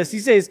 Listen to this. He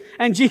says,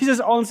 and Jesus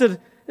answered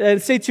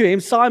and said to him,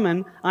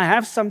 Simon, I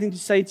have something to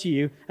say to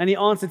you. And he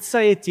answered,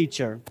 say it,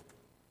 teacher.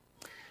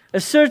 A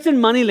certain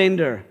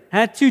moneylender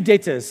had two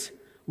debtors.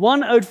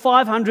 One owed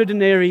 500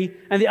 denarii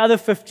and the other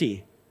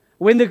 50.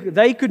 When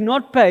they could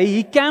not pay,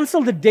 he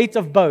canceled the debt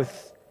of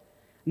both.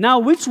 Now,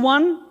 which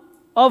one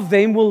of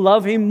them will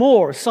love him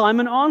more?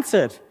 Simon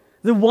answered,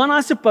 the one,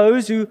 I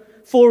suppose,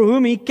 for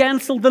whom he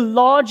canceled the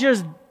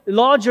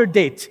larger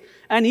debt.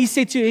 And he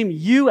said to him,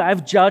 you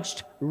have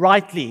judged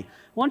rightly.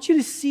 I want you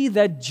to see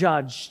that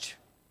judged.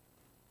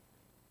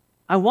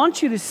 I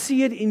want you to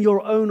see it in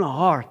your own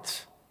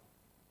heart.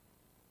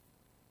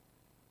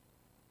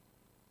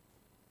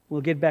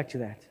 We'll get back to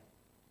that.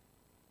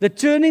 The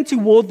turning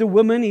toward the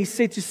woman, he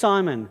said to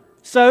Simon.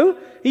 So,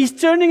 he's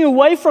turning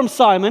away from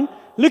Simon,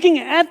 looking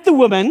at the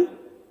woman,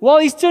 while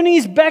he's turning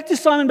his back to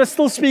Simon, but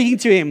still speaking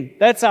to him.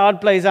 That's how it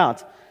plays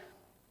out.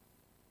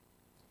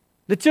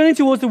 The turning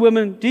towards the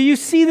woman, do you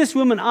see this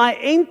woman? I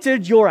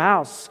entered your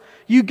house.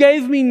 You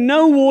gave me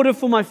no water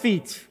for my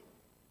feet.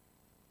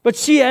 But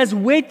she has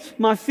wet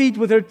my feet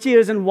with her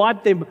tears and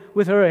wiped them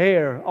with her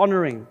hair,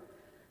 honoring.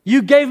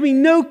 You gave me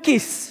no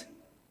kiss.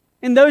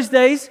 In those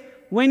days,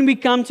 when we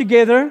come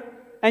together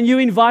and you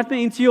invite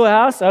me into your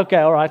house, okay,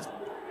 all right.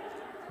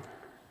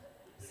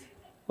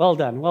 Well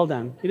done, well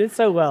done. You did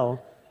so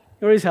well.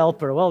 You're his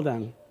helper, well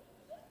done.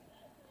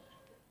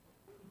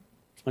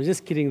 I'm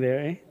just kidding there,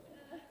 eh?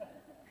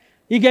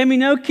 You gave me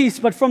no kiss,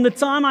 but from the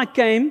time I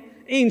came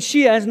in,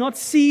 she has not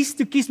ceased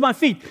to kiss my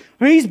feet.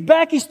 His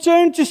back is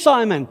turned to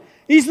Simon.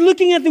 He's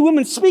looking at the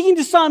woman, speaking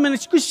to Simon,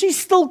 because she's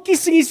still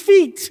kissing his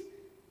feet.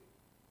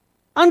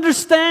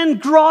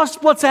 Understand,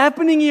 grasp what's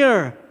happening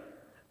here.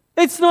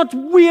 It's not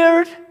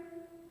weird.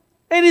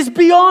 It is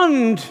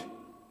beyond.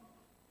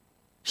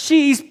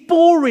 She is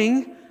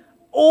pouring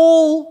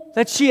all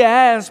that she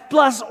has,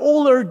 plus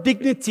all her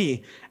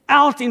dignity,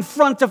 out in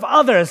front of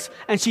others,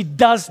 and she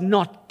does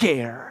not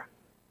care.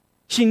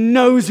 She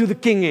knows who the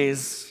king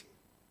is.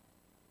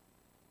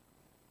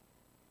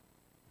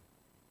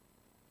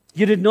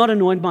 You did not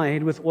anoint my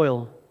head with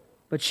oil,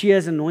 but she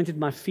has anointed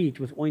my feet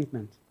with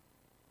ointment.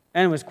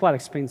 And it was quite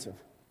expensive.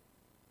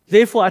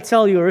 Therefore, I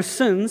tell you, her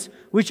sins,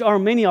 which are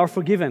many, are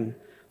forgiven.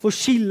 For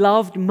she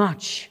loved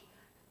much.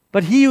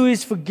 But he who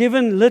is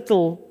forgiven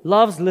little,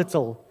 loves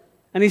little.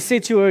 And he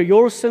said to her,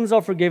 your sins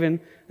are forgiven.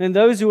 Then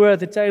those who were at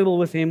the table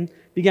with him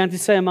began to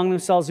say among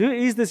themselves, who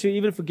is this who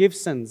even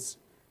forgives sins?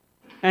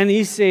 And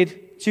he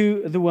said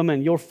to the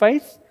woman, your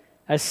faith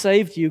has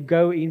saved you.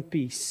 Go in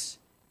peace.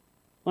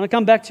 I want to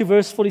come back to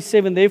verse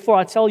 47. Therefore,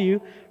 I tell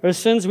you, her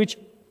sins, which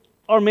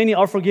are many,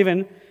 are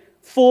forgiven.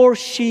 For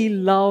she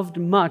loved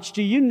much.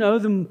 Do you know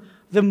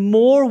the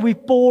more we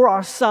pour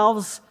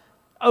ourselves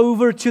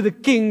over to the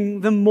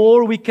King, the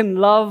more we can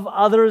love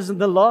others and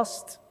the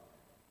lost?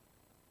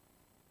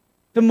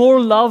 The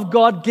more love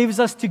God gives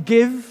us to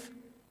give,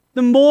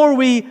 the more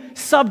we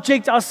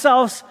subject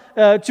ourselves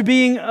to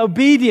being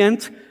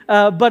obedient,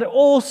 but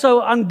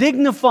also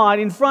undignified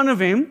in front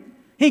of Him.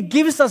 He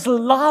gives us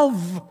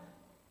love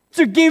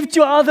to give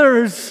to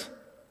others.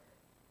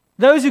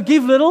 Those who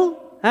give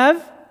little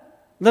have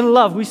little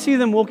love. We see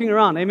them walking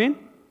around. Amen?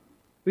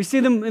 We see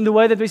them in the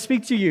way that they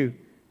speak to you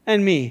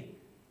and me.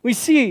 We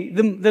see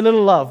the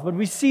little love, but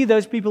we see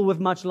those people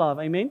with much love.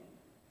 Amen?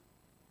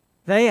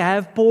 They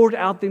have poured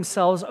out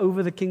themselves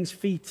over the King's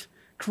feet,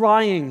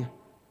 crying,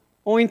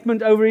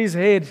 ointment over His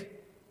head,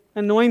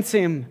 anoints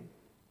Him,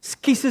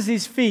 kisses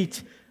His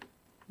feet.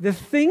 The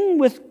thing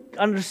with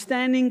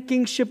understanding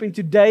kingship in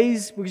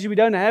today's, because we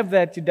don't have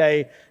that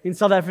today in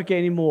South Africa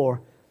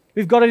anymore.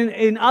 We've got it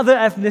in other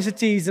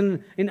ethnicities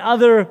and in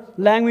other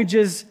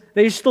languages.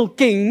 They're still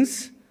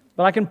kings,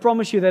 but I can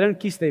promise you they don't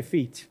kiss their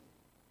feet.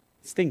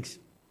 It stinks.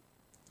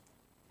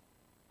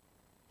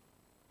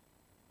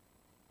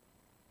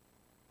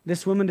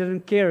 This woman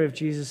didn't care if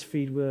Jesus'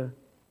 feet were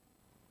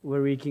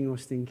reeking or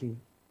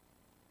stinking.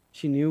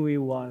 She knew who He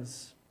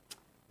was.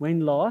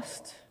 When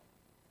last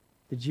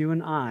did you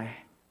and I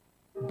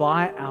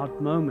buy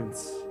out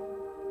moments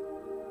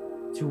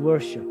to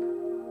worship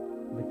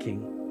the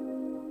King?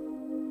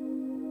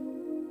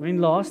 When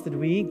last did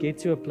we get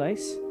to a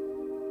place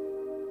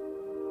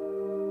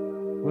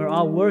where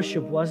our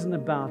worship wasn't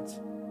about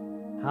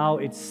how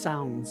it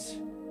sounds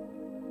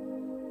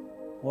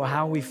or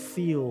how we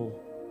feel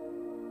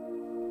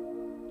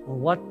or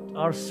what what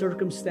our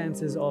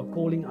circumstances are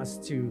calling us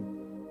to.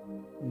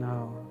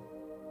 No.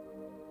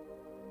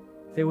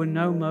 There were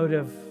no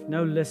motive,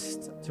 no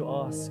list to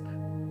ask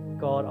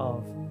God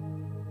of.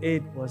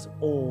 It was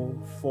all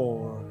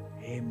for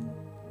Him.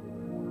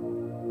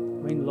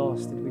 When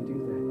last did we do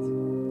that?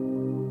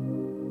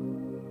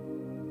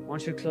 I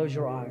want you to close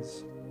your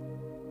eyes.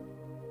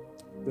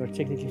 We are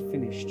technically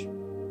finished.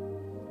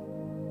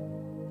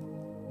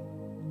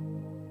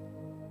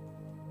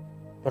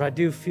 But I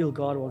do feel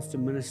God wants to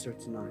minister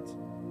tonight.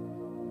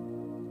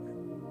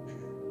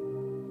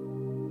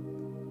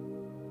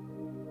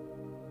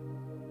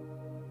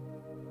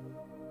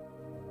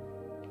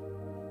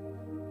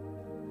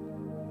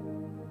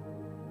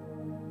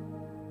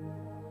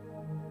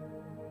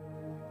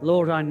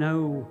 Lord, I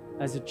know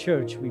as a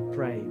church we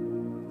pray.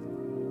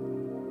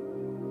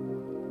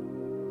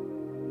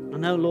 I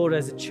know, Lord,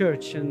 as a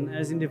church and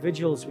as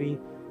individuals we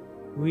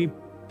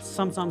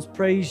sometimes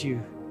praise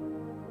you.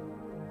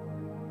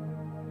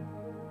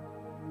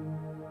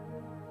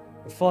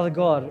 But Father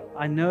God,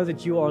 I know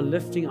that you are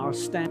lifting our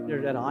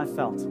standard that I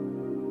felt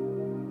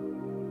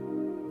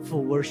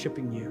for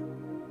worshiping you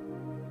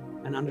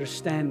and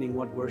understanding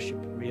what worship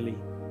really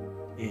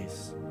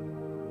is.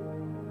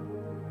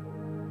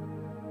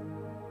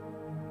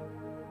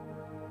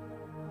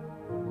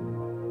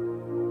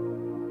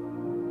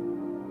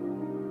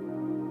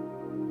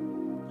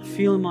 I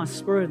feel in my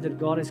spirit that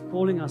God is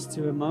calling us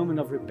to a moment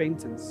of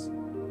repentance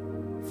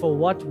for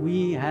what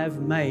we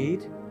have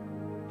made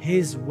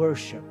His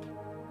worship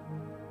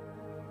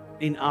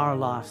in our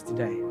lives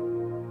today.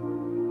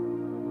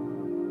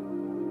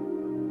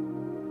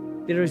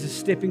 There is a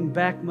stepping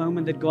back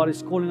moment that God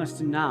is calling us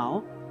to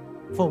now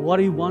for what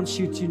He wants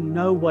you to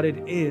know what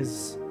it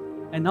is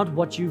and not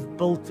what you've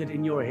built it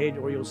in your head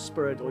or your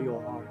spirit or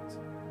your heart.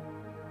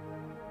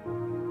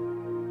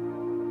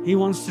 He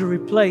wants to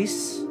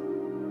replace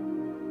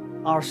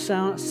our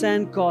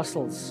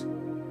sandcastles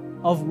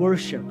of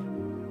worship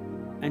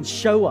and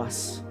show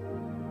us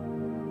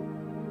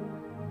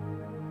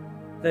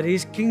that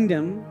His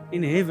kingdom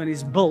in heaven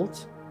is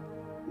built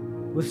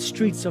with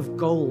streets of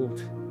gold.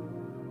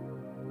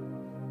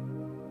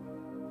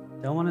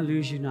 Don't want to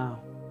lose you now.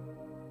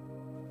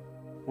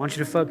 I want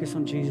you to focus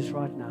on Jesus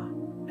right now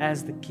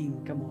as the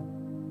King. Come on.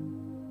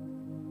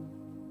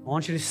 I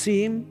want you to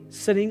see Him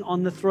sitting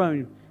on the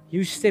throne.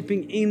 You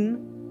stepping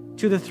in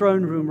to the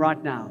throne room right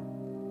now.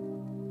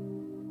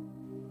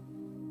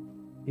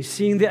 You're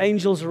seeing the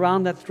angels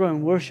around that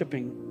throne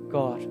worshiping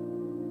God.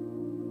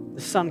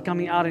 The Son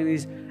coming out in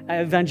His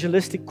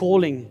evangelistic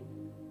calling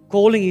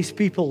His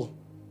people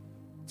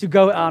to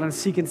go out and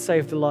seek and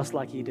save the lost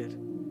like He did.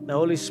 The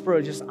Holy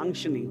Spirit just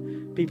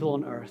unctioning people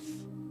on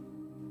earth.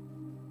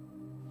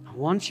 I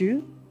want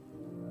you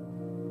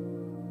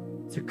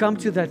to come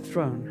to that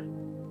throne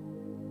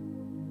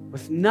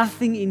with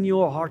nothing in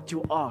your heart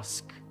to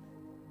ask,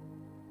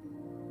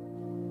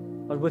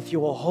 but with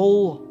your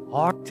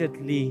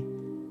wholeheartedly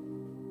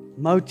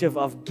motive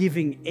of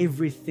giving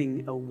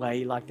everything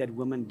away like that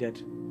woman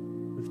did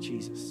with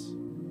Jesus.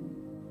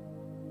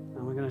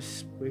 And we're gonna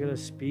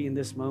be in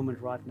this moment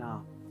right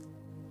now,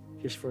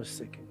 just for a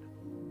second.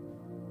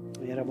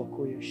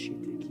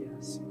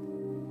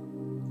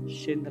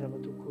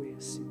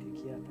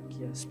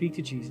 Speak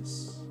to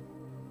Jesus.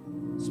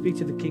 Speak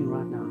to the King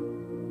right now.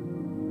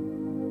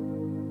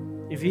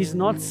 If He's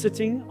not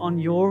sitting on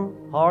your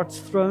heart's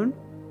throne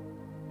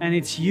and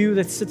it's you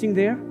that's sitting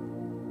there,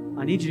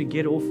 I need you to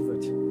get off of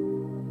it.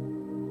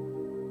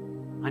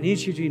 I need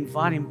you to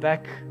invite Him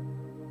back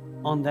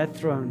on that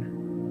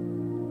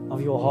throne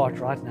of your heart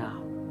right now.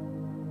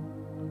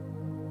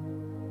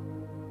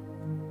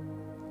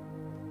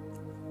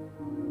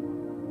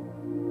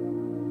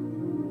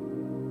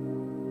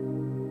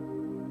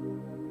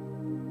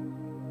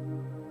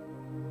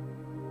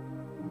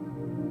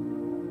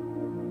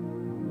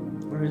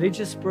 A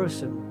religious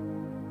person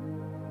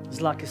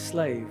is like a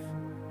slave.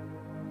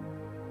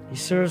 He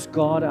serves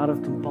God out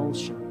of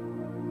compulsion.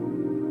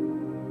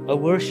 A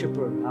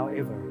worshiper,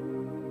 however,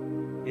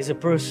 is a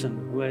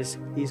person who is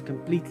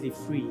completely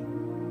free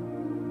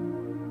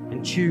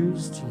and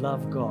chooses to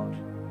love God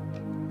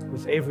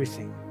with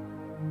everything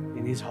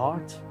in his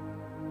heart,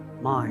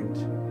 mind,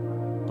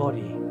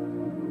 body,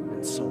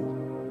 and soul.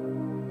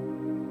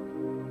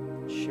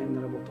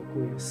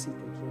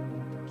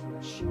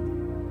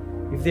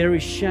 If there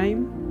is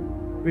shame,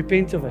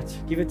 repent of it.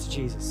 Give it to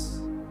Jesus.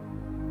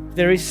 If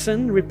there is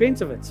sin,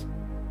 repent of it.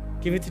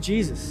 Give it to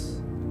Jesus.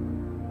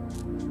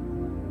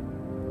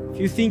 If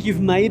you think you've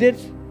made it,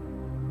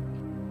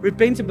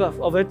 repent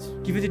of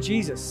it. Give it to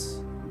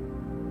Jesus.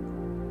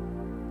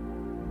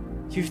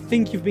 If you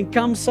think you've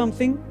become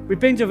something,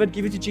 repent of it.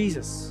 Give it to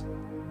Jesus.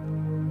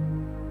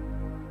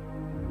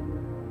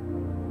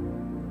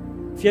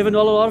 If you have a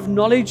lot of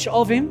knowledge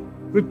of Him,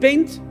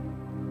 repent,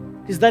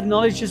 because that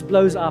knowledge just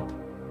blows up.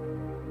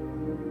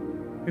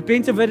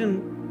 Repent of it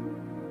and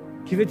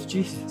give it to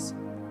Jesus.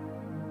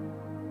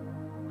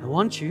 I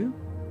want you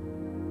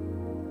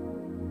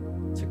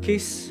to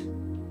kiss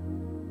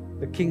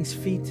the King's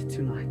feet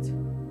tonight.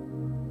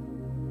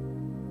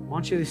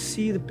 want you to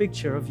see the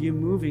picture of you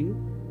moving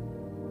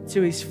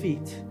to His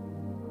feet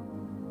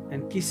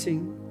and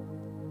kissing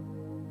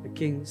the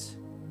King's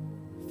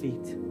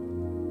feet.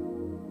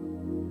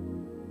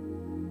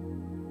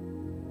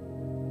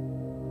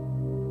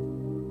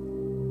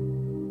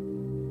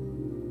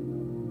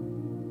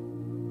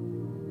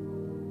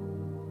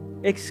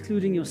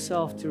 Excluding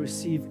yourself to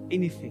receive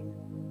anything,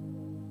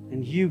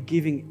 and you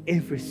giving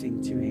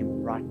everything to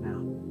Him right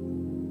now.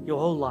 Your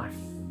whole life,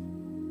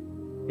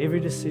 every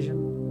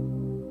decision,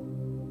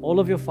 all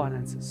of your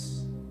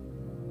finances,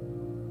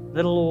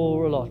 little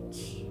or a lot.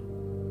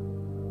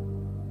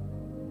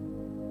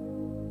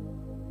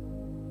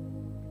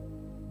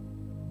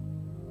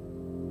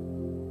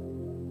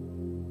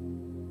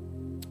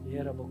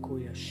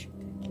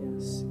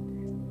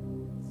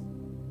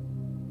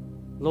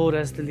 Lord,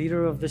 as the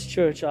leader of this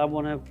church, I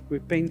want to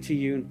repent to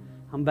you.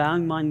 I'm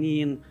bowing my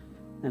knee and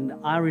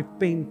I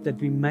repent that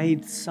we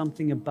made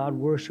something about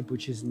worship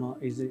which is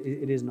not.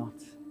 It is not.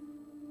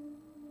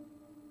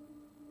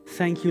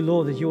 Thank you,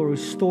 Lord, that you're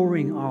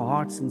restoring our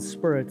hearts and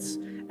spirits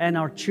and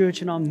our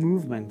church and our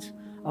movement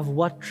of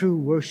what true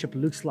worship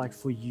looks like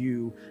for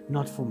you,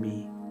 not for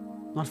me,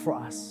 not for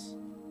us.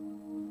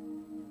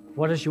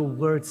 What does your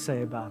word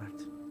say about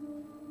it?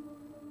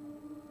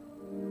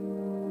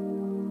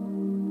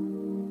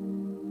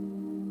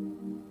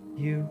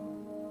 You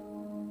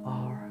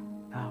are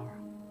our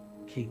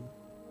King.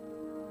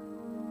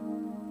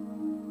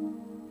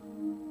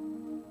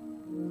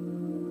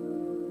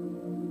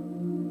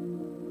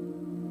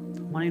 I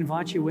want to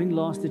invite you, when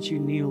last did you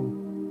kneel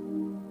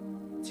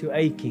to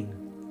a king?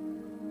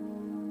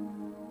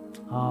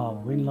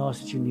 When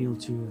last did you kneel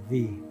to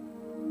the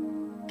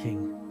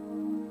King?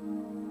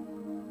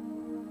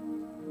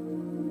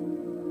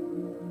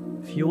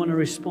 If you want to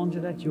respond to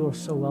that, you're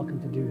so welcome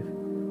to do it.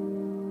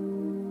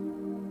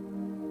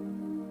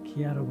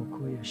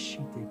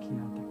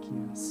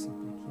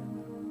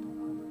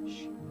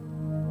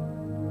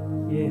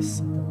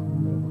 Yes.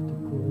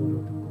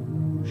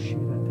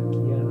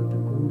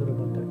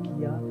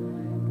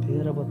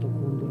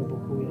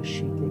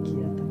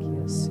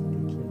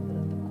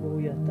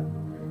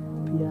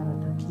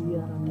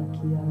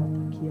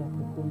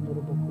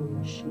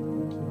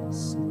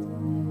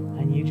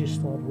 And you just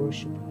start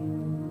worshiping Him.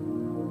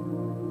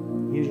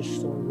 You just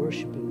start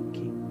worshiping the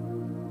King.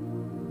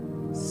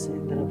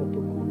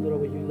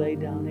 Where you lay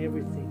down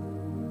everything.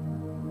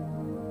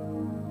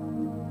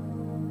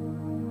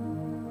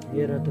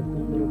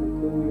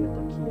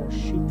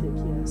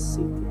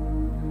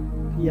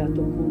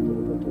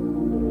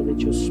 Let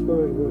your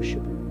spirit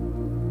worship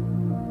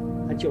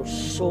Him. Let your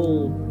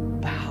soul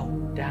bow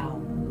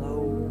down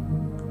low.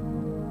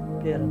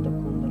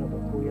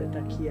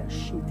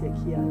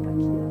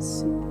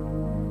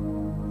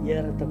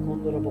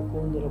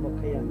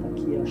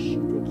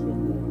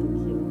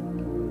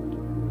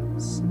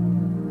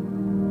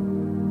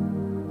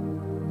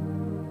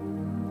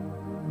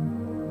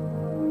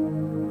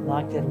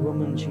 Like that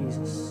woman,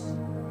 Jesus,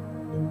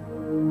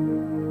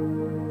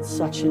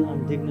 such an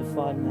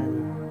undignified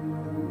manner,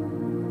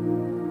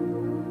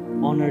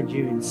 honored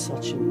you in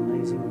such an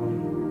amazing way.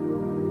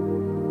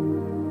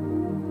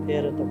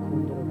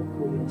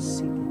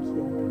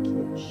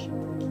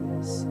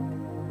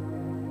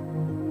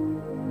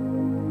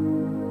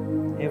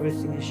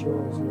 Everything is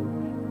yours,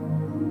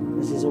 Lord.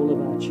 This is all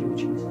about you,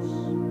 Jesus.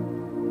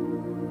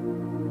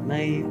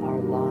 May our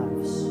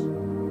lives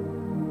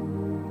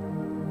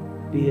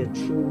be a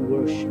true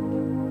worship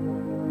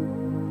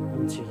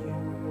unto you.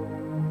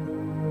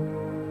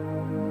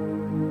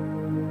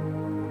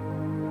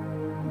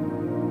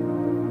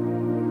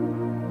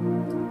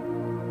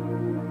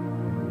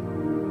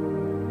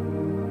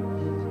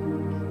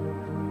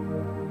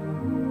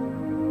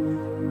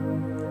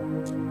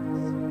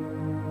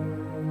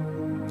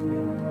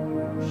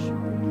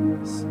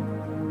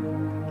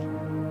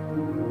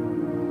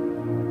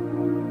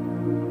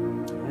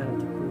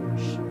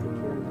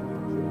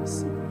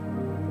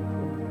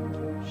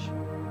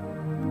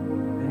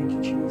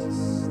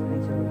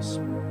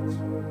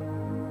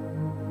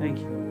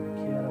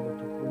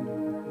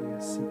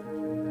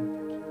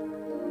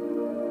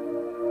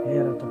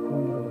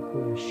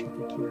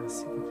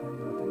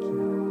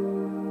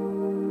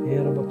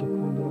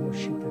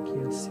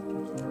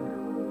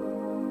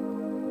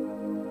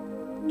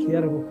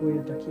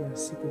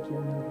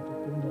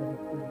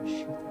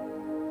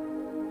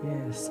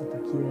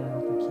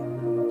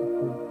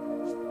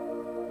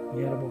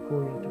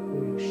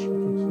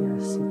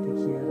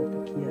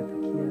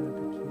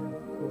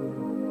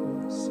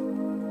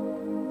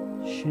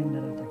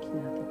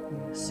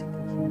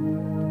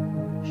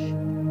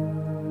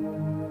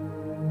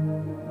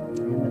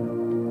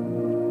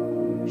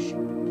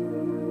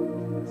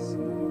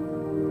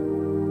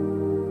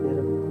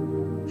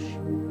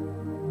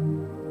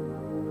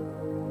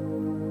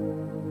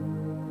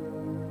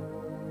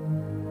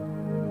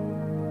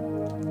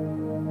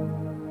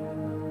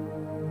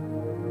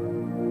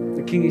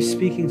 The King is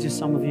speaking to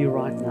some of you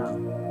right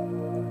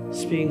now,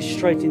 speaking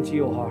straight into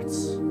your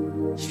hearts,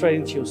 straight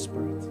into your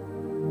spirit.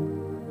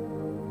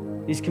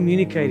 He's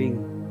communicating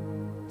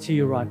to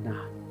you right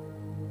now.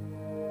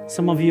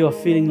 Some of you are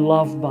feeling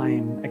loved by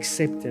Him,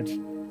 accepted.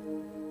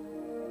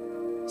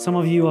 Some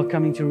of you are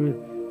coming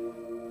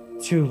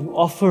to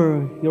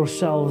offer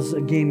yourselves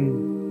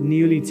again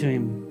newly to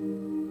Him.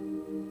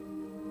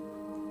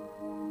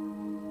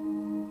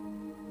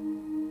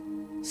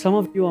 Some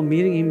of you are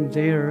meeting Him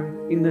there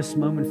in this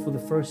moment for the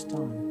first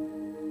time.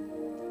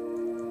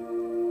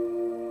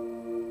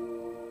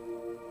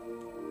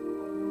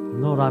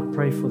 Lord, I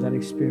pray for that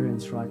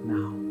experience right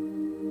now.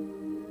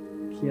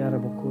 That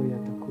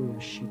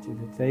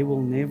they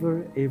will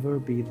never ever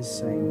be the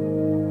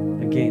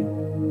same again.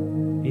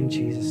 In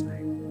Jesus' name.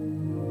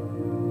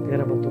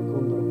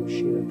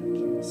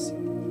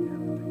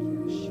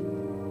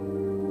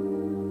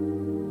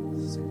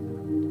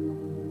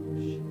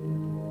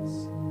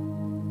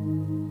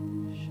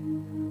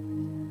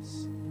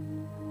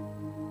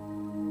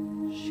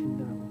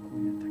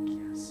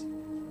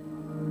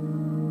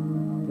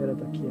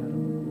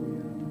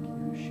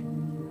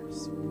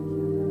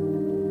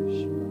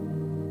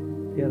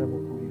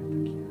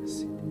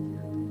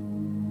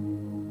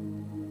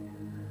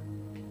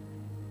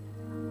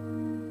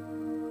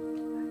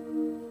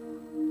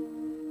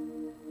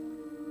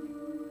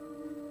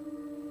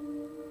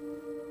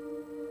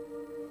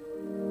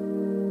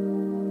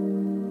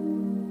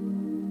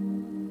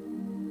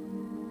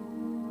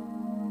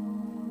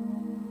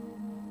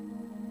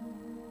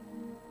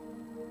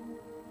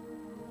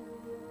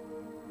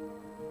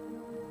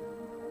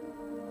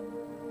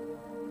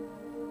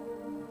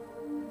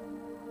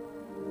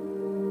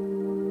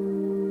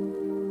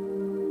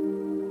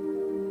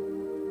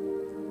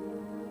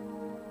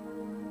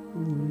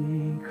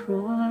 We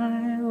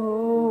cry,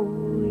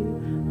 holy,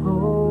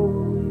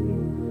 holy,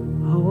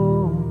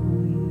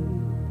 holy.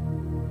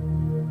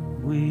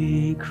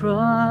 We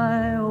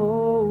cry,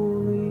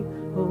 holy,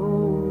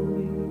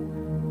 holy,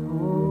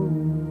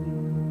 holy.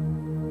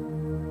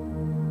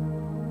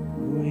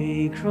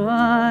 We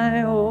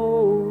cry,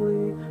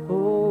 holy,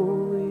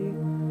 holy,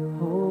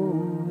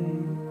 holy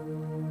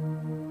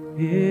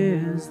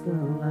is the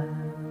Lamb.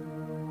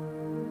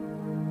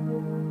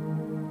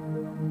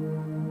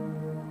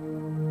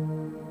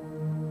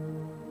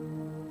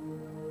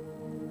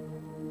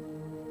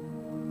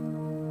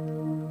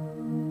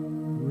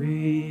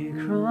 We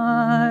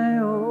cry,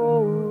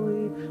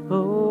 holy,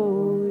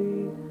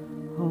 holy,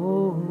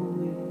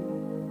 holy.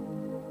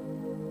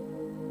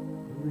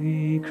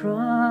 We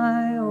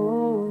cry,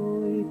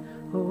 holy,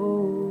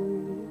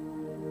 holy,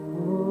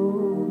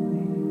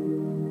 holy.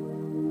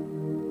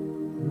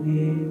 We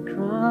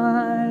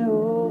cry,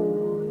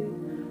 holy,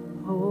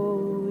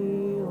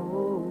 holy,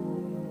 holy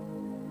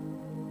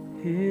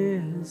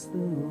is the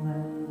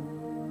Lamb.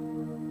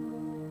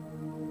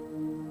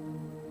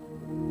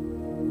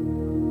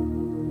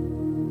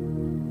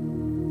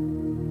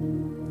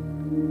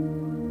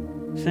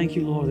 Thank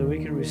you, Lord, that we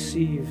can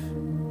receive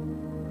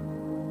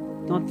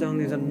not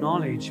only the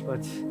knowledge,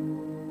 but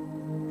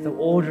the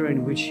order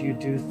in which you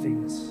do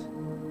things,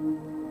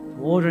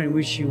 the order in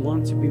which you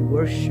want to be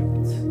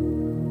worshipped.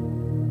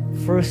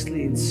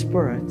 Firstly in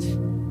spirit,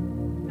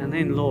 and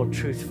then, Lord,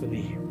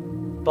 truthfully,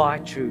 by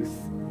truth,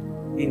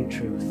 in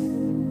truth.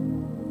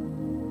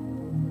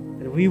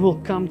 That we will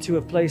come to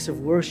a place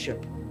of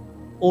worship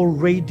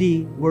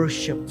already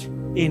worshipped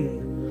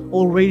in,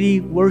 already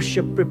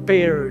worship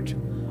prepared,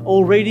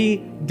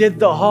 already did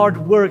the hard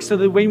work, so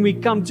that when we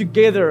come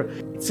together,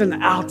 it's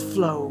an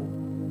outflow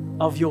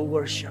of your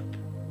worship.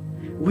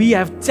 We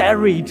have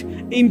tarried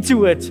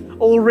into it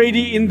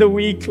already in the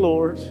week,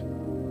 Lord.